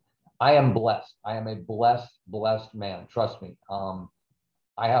am blessed. I am a blessed man. Trust me.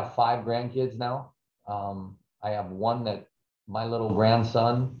 I have 5 grandkids now. I have one that my little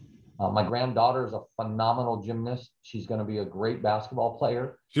grandson, my granddaughter is a phenomenal gymnast. She's going to be a great basketball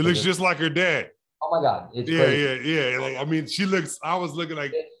player. She looks just like her dad. Oh my God. It's crazy. Yeah. Like, I mean, I was looking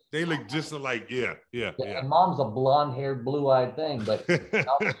like they look just like, yeah. And mom's a blonde-haired, blue-eyed thing, but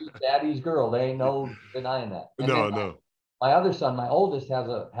she's daddy's girl. There ain't no denying that. And no. My other son, my oldest, has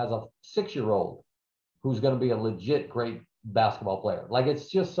a 6-year-old who's going to be a legit great basketball player. Like,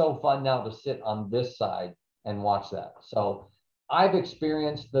 it's just so fun now to sit on this side and watch that. So I've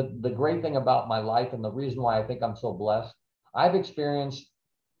experienced the great thing about my life, and the reason why I think I'm so blessed, I've experienced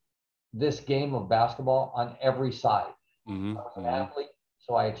this game of basketball on every side. I was an athlete,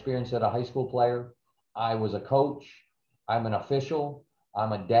 so I experienced it as a high school player. I was a coach. I'm an official.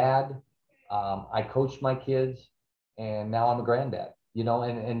 I'm a dad. I coached my kids, and now I'm a granddad,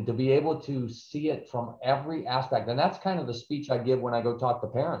 and to be able to see it from every aspect. And that's kind of the speech I give when I go talk to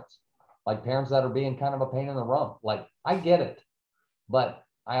parents, like parents that are being kind of a pain in the rump. Like, I get it. But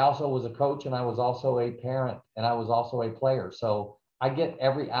I also was a coach, and I was also a parent, and I was also a player. So I get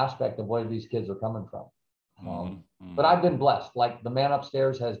every aspect of where these kids are coming from. But I've been blessed. Like, the man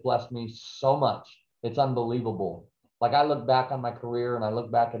upstairs has blessed me so much. It's unbelievable. Like, I look back on my career, and I look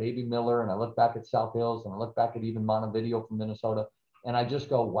back at A.B. Miller, and I look back at South Hills, and I look back at even Montevideo from Minnesota, and I just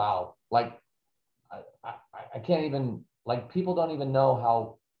go, wow. Like, I can't even, like, people don't even know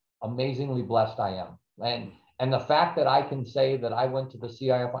how amazingly blessed I am. And the fact that I can say that I went to the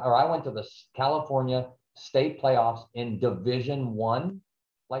CIF, or I went to the California State playoffs in Division I,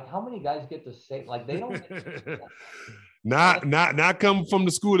 like, how many guys get to say, like, they don't not come from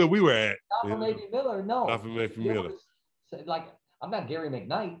the school that we were at. Not from A.B. Miller, no. Not from A.B. Miller. Like, I'm not Gary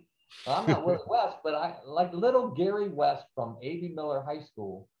McKnight. I'm not Willie West, but like little Gary West from A.B. Miller High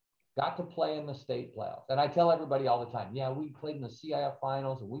School got to play in the state playoffs. And I tell everybody all the time, yeah, we played in the CIF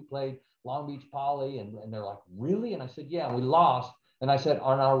finals, and we played Long Beach Poly, and they're like, really? And I said, yeah, and we lost. And I said,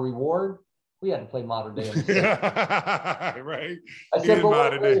 on our reward, we had to play Modern Day. Right. I said, but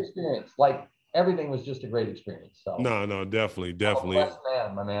what a great experience. Like, everything was just a great experience. So no, definitely. I'm a blessed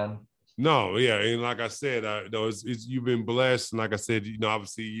man, my man. No, yeah, and like I said, you've been blessed, and like I said,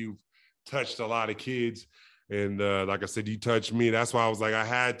 obviously you've touched a lot of kids, and like I said, you touched me. That's why I was like, I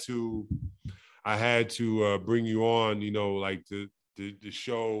had to bring you on, like to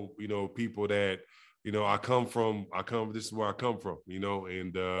show, people that, this is where I come from, and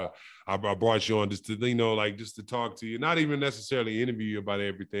I brought you on just to, just to talk to you, not even necessarily interview you about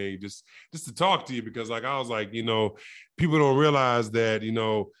everything, just to talk to you, because like, I was like, people don't realize that,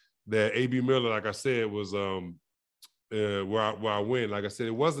 that A.B. Miller, like I said, was where I went. Like I said,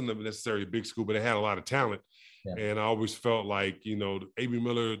 it wasn't necessarily a big school, but it had a lot of talent. Yeah. And I always felt like, A.B.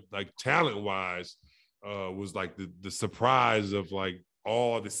 Miller, like talent-wise, was like the surprise of like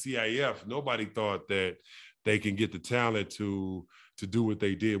all the CIF. Nobody thought that they can get the talent to do what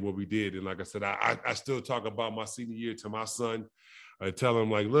they did, what we did. And like I said, I still talk about my senior year to my son. I tell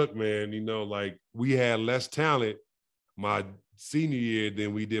him like, look, man, like we had less talent my senior year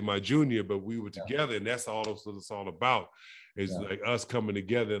than we did my junior, but we were together, and that's all it's all about. Is like us coming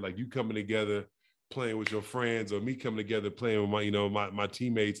together, like you coming together, playing with your friends, or me coming together, playing with my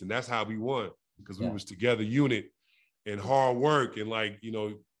teammates, and that's how we won, because we was together, unit, and hard work, and like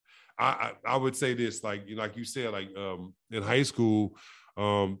I would say this, like you said, like in high school,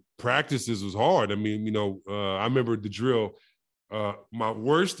 practices was hard. I mean, I remember the drill. My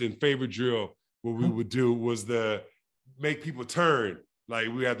worst and favorite drill, what we would do was make people turn. Like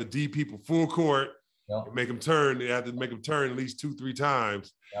we had to D people full court, make them turn. They had to make them turn at least 2-3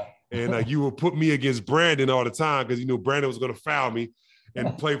 times. And you would put me against Brandon all the time, because Brandon was going to foul me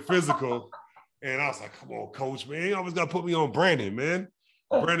and play physical. And I was like, come on, coach, man, you always got to put me on Brandon, man.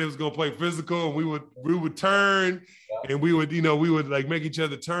 Brandon was going to play physical, and we would turn, and we would like make each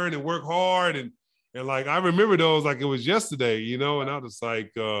other turn and work hard. And like, I remember those like it was yesterday, and I was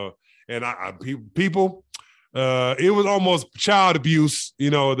like, people, it was almost child abuse,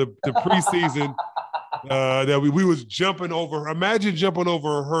 the preseason that we was jumping over. Imagine jumping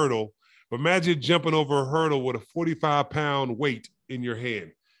over a hurdle, but imagine jumping over a hurdle with a 45-pound weight in your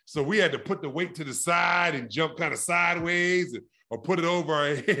hand. So we had to put the weight to the side and jump kind of sideways, or put it over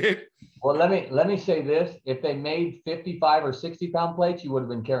our head. Well, let me say this: if they made 55 or 60-pound plates, you would have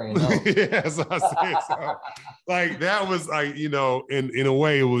been carrying those. Yes, I said so. Like that was like, in a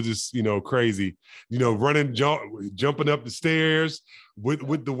way it was just crazy. Running, jumping up the stairs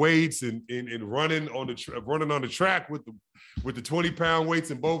with the weights, and running on the track with the 20-pound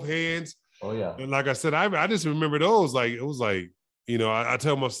weights in both hands. Oh yeah. And like I said, I just remember those. Like it was like, I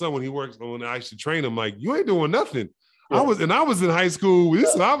tell my son when I used to train him, like, you ain't doing nothing. Yeah. I was in high school. This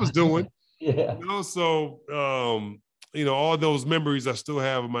is what I was doing. Yeah. So all those memories I still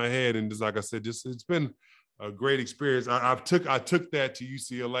have in my head, and just like I said, it's been a great experience. I took that to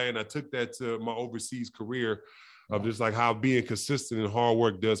UCLA, and I took that to my overseas career, of just like how being consistent and hard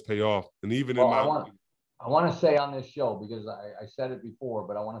work does pay off. And even I want to say on this show, because I said it before,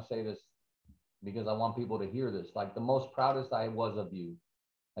 but I want to say this because I want people to hear this. Like, the most proudest I was of you,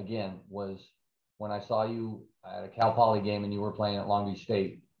 again, was when I saw you at a Cal Poly game and you were playing at Long Beach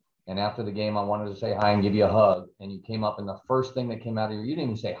State. And after the game, I wanted to say hi and give you a hug. And you came up, and the first thing that came out of you didn't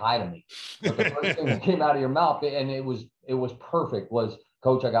even say hi to me. But the first thing that came out of your mouth, and it was perfect, was,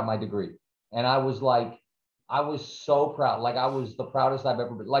 Coach, I got my degree. And I was like, I was so proud. Like, I was the proudest I've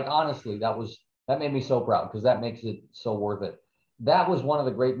ever been. Like, honestly, that made me so proud, because that makes it so worth it. That was one of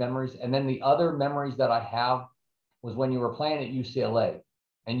the great memories. And then the other memories that I have was when you were playing at UCLA.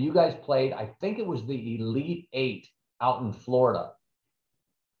 And you guys played, I think it was the Elite Eight out in Florida.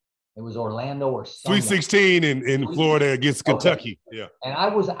 It was Orlando or something. Sweet 16 in Florida against Kentucky. Okay. Yeah. And I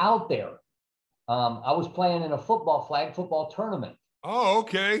was out there. I was playing in a flag football tournament. Oh,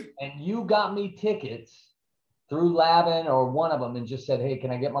 okay. And you got me tickets through Lavin or one of them, and just said, hey, can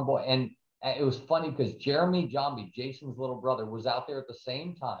I get my boy? And it was funny because Jeremy Jambi, Jason's little brother, was out there at the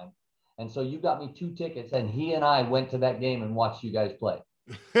same time. And so you got me 2 tickets, and he and I went to that game and watched you guys play.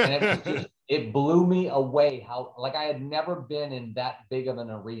 And it was just, it blew me away how, like, I had never been in that big of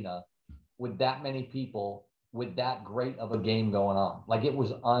an arena with that many people, with that great of a game going on. Like, it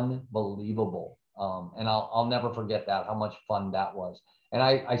was unbelievable. And I'll never forget that, how much fun that was. And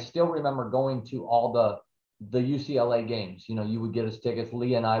I still remember going to all the UCLA games. You would get us tickets.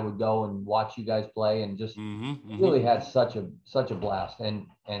 Lee and I would go and watch you guys play, and just really had such a blast. And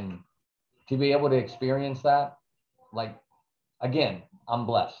to be able to experience that, like, again, I'm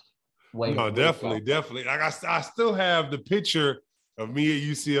blessed. Definitely. Like I still have the picture of me at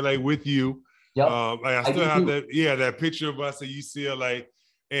UCLA with you. Yep. I still have that picture of us at UCLA.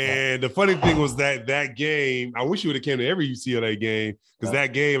 And the funny thing was that game, I wish you would have came to every UCLA game, because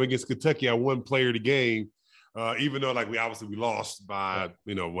that game against Kentucky, I won player of the game. Even though, like, we lost by,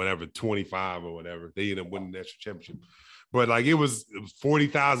 25 or whatever. They ended up winning the national championship. But like, it was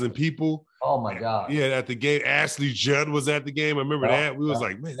 40,000 people. Oh my God. Yeah, at the game. Ashley Judd was at the game. I remember that. We was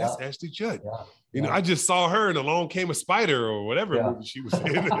like, man, that's Ashley Judd. Yeah. I just saw her in Along Came a Spider or whatever movie she was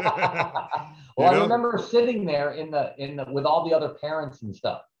in. I remember sitting there in the with all the other parents and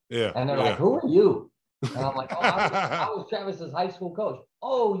stuff. Yeah. And they're like, who are you? And I'm like, I was Travis's high school coach.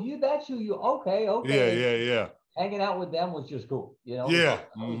 Oh, that's who you, okay. Yeah. Hanging out with them was just cool. Yeah.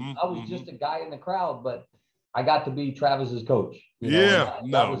 I was just a guy in the crowd, but I got to be Travis's coach. That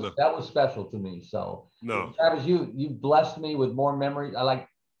was special to me. So Travis, you blessed me with more memories. I like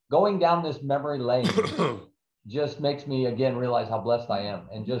going down this memory lane. Just makes me again realize how blessed I am,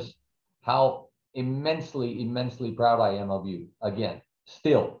 and just how immensely proud I am of you again.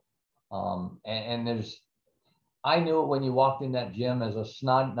 Still, and I knew it when you walked in that gym as a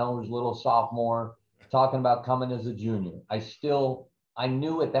snot-nosed little sophomore, talking about coming as a junior. I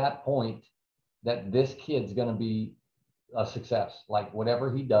knew at that point that this kid's going to be a success. Like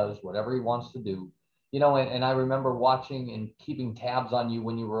whatever he does, whatever he wants to do, and I remember watching and keeping tabs on you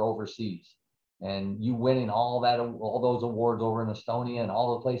when you were overseas, and you winning all those awards over in Estonia and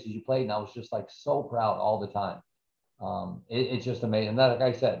all the places you played. And I was just like so proud all the time. It's just amazing. And like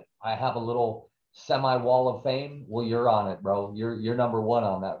I said, I have a little semi-wall of fame. Well, you're on it, bro. You're number one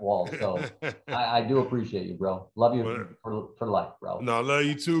on that wall. So I do appreciate you, bro. Love you for life, bro. No, I love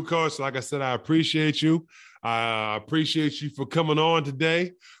you too, Coach. Like I said, I appreciate you. I appreciate you for coming on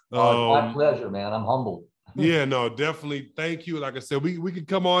today. It's my pleasure, man. I'm humbled. Yeah, no, definitely. Thank you. Like I said, we could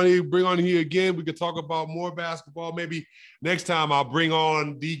come on here, bring on here again. We could talk about more basketball. Maybe next time I'll bring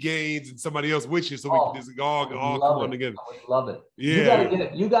on D Gaines and somebody else with you, so we can just all come on together. I would love it.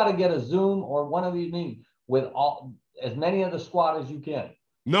 Yeah, you got to get a Zoom or one of these meetings with as many of the squad as you can.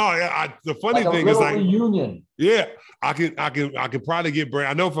 No, the funny thing is like reunion. Yeah, I can probably get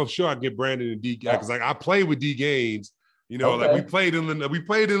Brandon. I know for sure I can get Brandon and D because like I played with D Gaines. Like we played in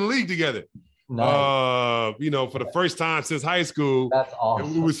the league together. Nice. For the first time since high school. That's awesome.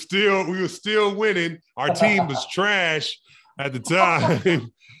 And we were still winning. Our team was trash at the time,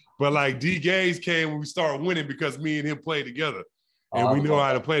 but like D Gaines came when we started winning because me and him played together, and we knew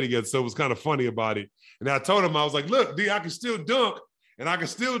how to play together. So it was kind of funny about it. And I told him, I was like, "Look, D, I can still dunk, and I can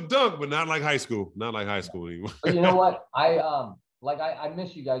still dunk, but not like high school. Not like high school anymore." But you know what? I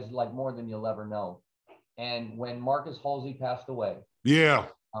miss you guys like more than you'll ever know. And when Marcus Halsey passed away,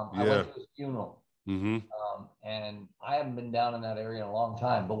 I went to his funeral, and I haven't been down in that area in a long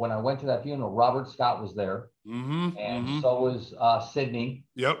time. But when I went to that funeral, Robert Scott was there, and so was Sydney.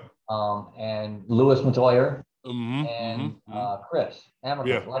 Yep. And Louis Matoyer, and Chris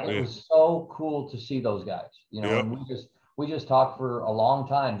Amaker. It was so cool to see those guys. And we just talked for a long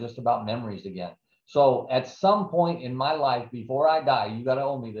time just about memories again. So at some point in my life, before I die, you got to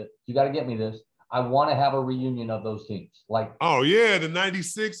owe me this. You got to get me this. I want to have a reunion of those teams. The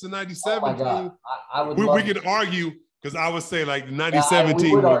 96 and 97 oh my God. team. I would we could argue because I would say like the 97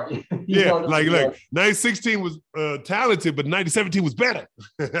 team. Like 96 team was talented, but 97 team was better.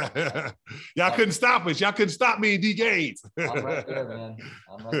 Y'all couldn't stop us. Y'all couldn't stop me and D Gaines. I'm right there, man.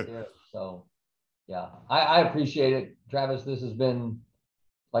 I'm right there. So yeah, I appreciate it. Travis, this has been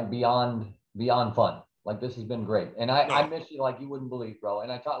like beyond fun. Like this has been great. And I miss you like you wouldn't believe, bro.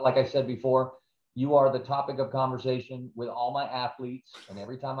 And like I said before, you are the topic of conversation with all my athletes. And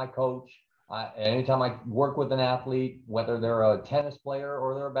every time I coach, anytime I work with an athlete, whether they're a tennis player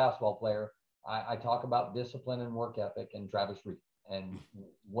or they're a basketball player, I talk about discipline and work ethic and Travis Reed and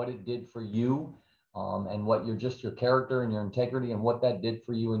what it did for you, and what your character and your integrity and what that did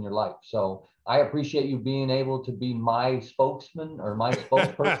for you in your life. So I appreciate you being able to be my spokesman or my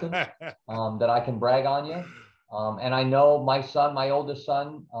spokesperson, that I can brag on you. And I know my oldest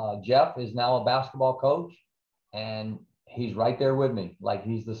son, Jeff, is now a basketball coach, and he's right there with me. Like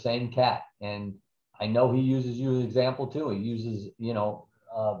he's the same cat. And I know he uses you as an example too. He uses,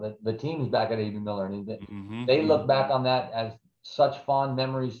 the teams back at A.B. Miller, and they look back on that as such fond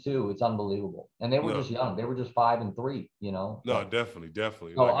memories too. It's unbelievable. And they were just young. They were just 5 and 3, No,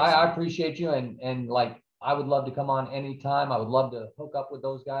 definitely. So I appreciate you. And like, I would love to come on anytime. I would love to hook up with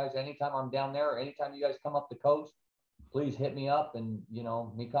those guys anytime I'm down there, or anytime you guys come up the coast. Please hit me up, and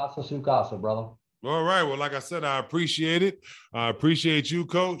mi casa su casa, brother. All right. Well, like I said, I appreciate it. I appreciate you,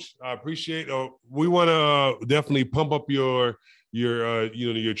 Coach. I appreciate. We want to definitely pump up your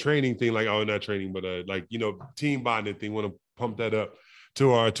training thing, like not training, but team bonding thing. Want to pump that up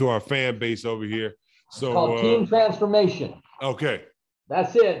to our fan base over here. So it's called team transformation. Okay.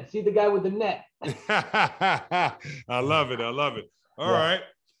 That's it. See the guy with the net. I love it. All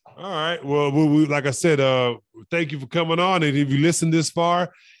right. Well, we like I said, thank you for coming on. And if you listened this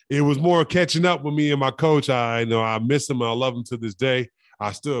far, it was more catching up with me and my coach. I miss him. I love him to this day.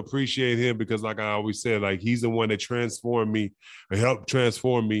 I still appreciate him because, like I always said, like he's the one that transformed me, or helped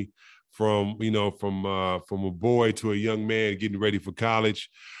transform me from a boy to a young man getting ready for college.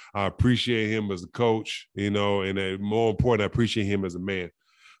 I appreciate him as a coach, and more important, I appreciate him as a man.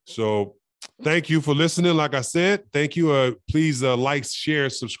 So thank you for listening. Like I said, thank you. Please like, share,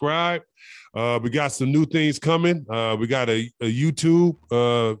 subscribe. We got some new things coming. We got a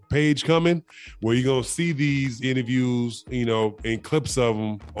YouTube page coming where you're going to see these interviews, and clips of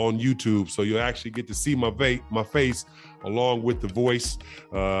them on YouTube. So you'll actually get to see my face along with the voice.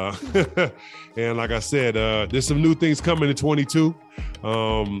 And like I said, there's some new things coming in 22.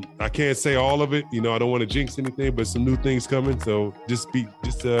 I can't say all of it. I don't want to jinx anything, but some new things coming. So just be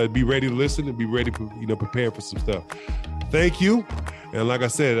ready to listen and be ready for, prepare for some stuff. Thank you. And like I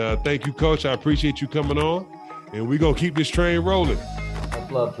said, thank you, Coach. I appreciate you coming on. And we're going to keep this train rolling.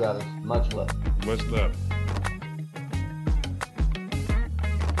 Much love, Travis. Much love. Much love.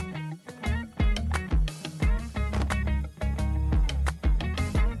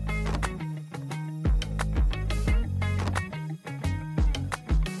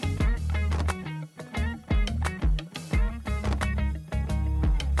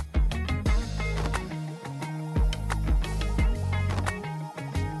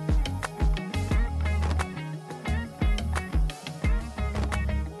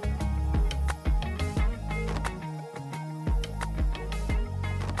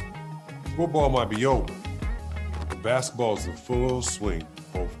 Football might be over, but basketball is in full swing,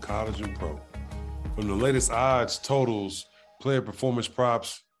 both college and pro. From the latest odds, totals, player performance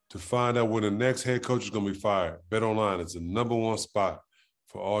props, to find out when the next head coach is going to be fired, BetOnline is the #1 spot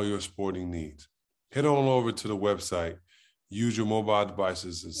for all your sporting needs. Head on over to the website, use your mobile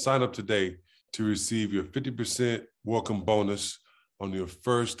devices, and sign up today to receive your 50% welcome bonus on your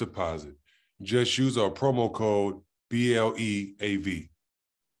first deposit. Just use our promo code BLEAV.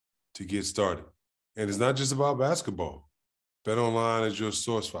 To get started. And it's not just about basketball. BetOnline is your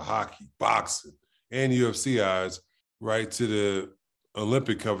source for hockey, boxing, and UFC odds, right to the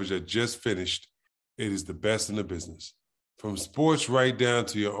Olympic coverage that just finished. It is the best in the business. From sports right down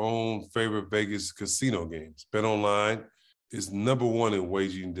to your own favorite Vegas casino games, BetOnline is #1 in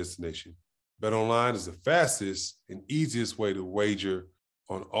wagering destination. BetOnline is the fastest and easiest way to wager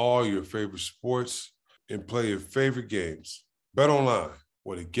on all your favorite sports and play your favorite games. BetOnline,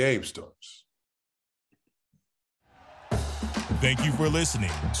 where the game starts. Thank you for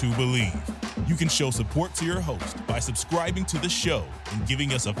listening to Bleav. You can show support to your host by subscribing to the show and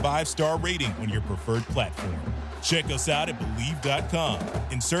giving us a 5-star rating on your preferred platform. Check us out at Bleav.com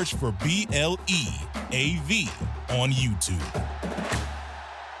and search for BLEAV on YouTube.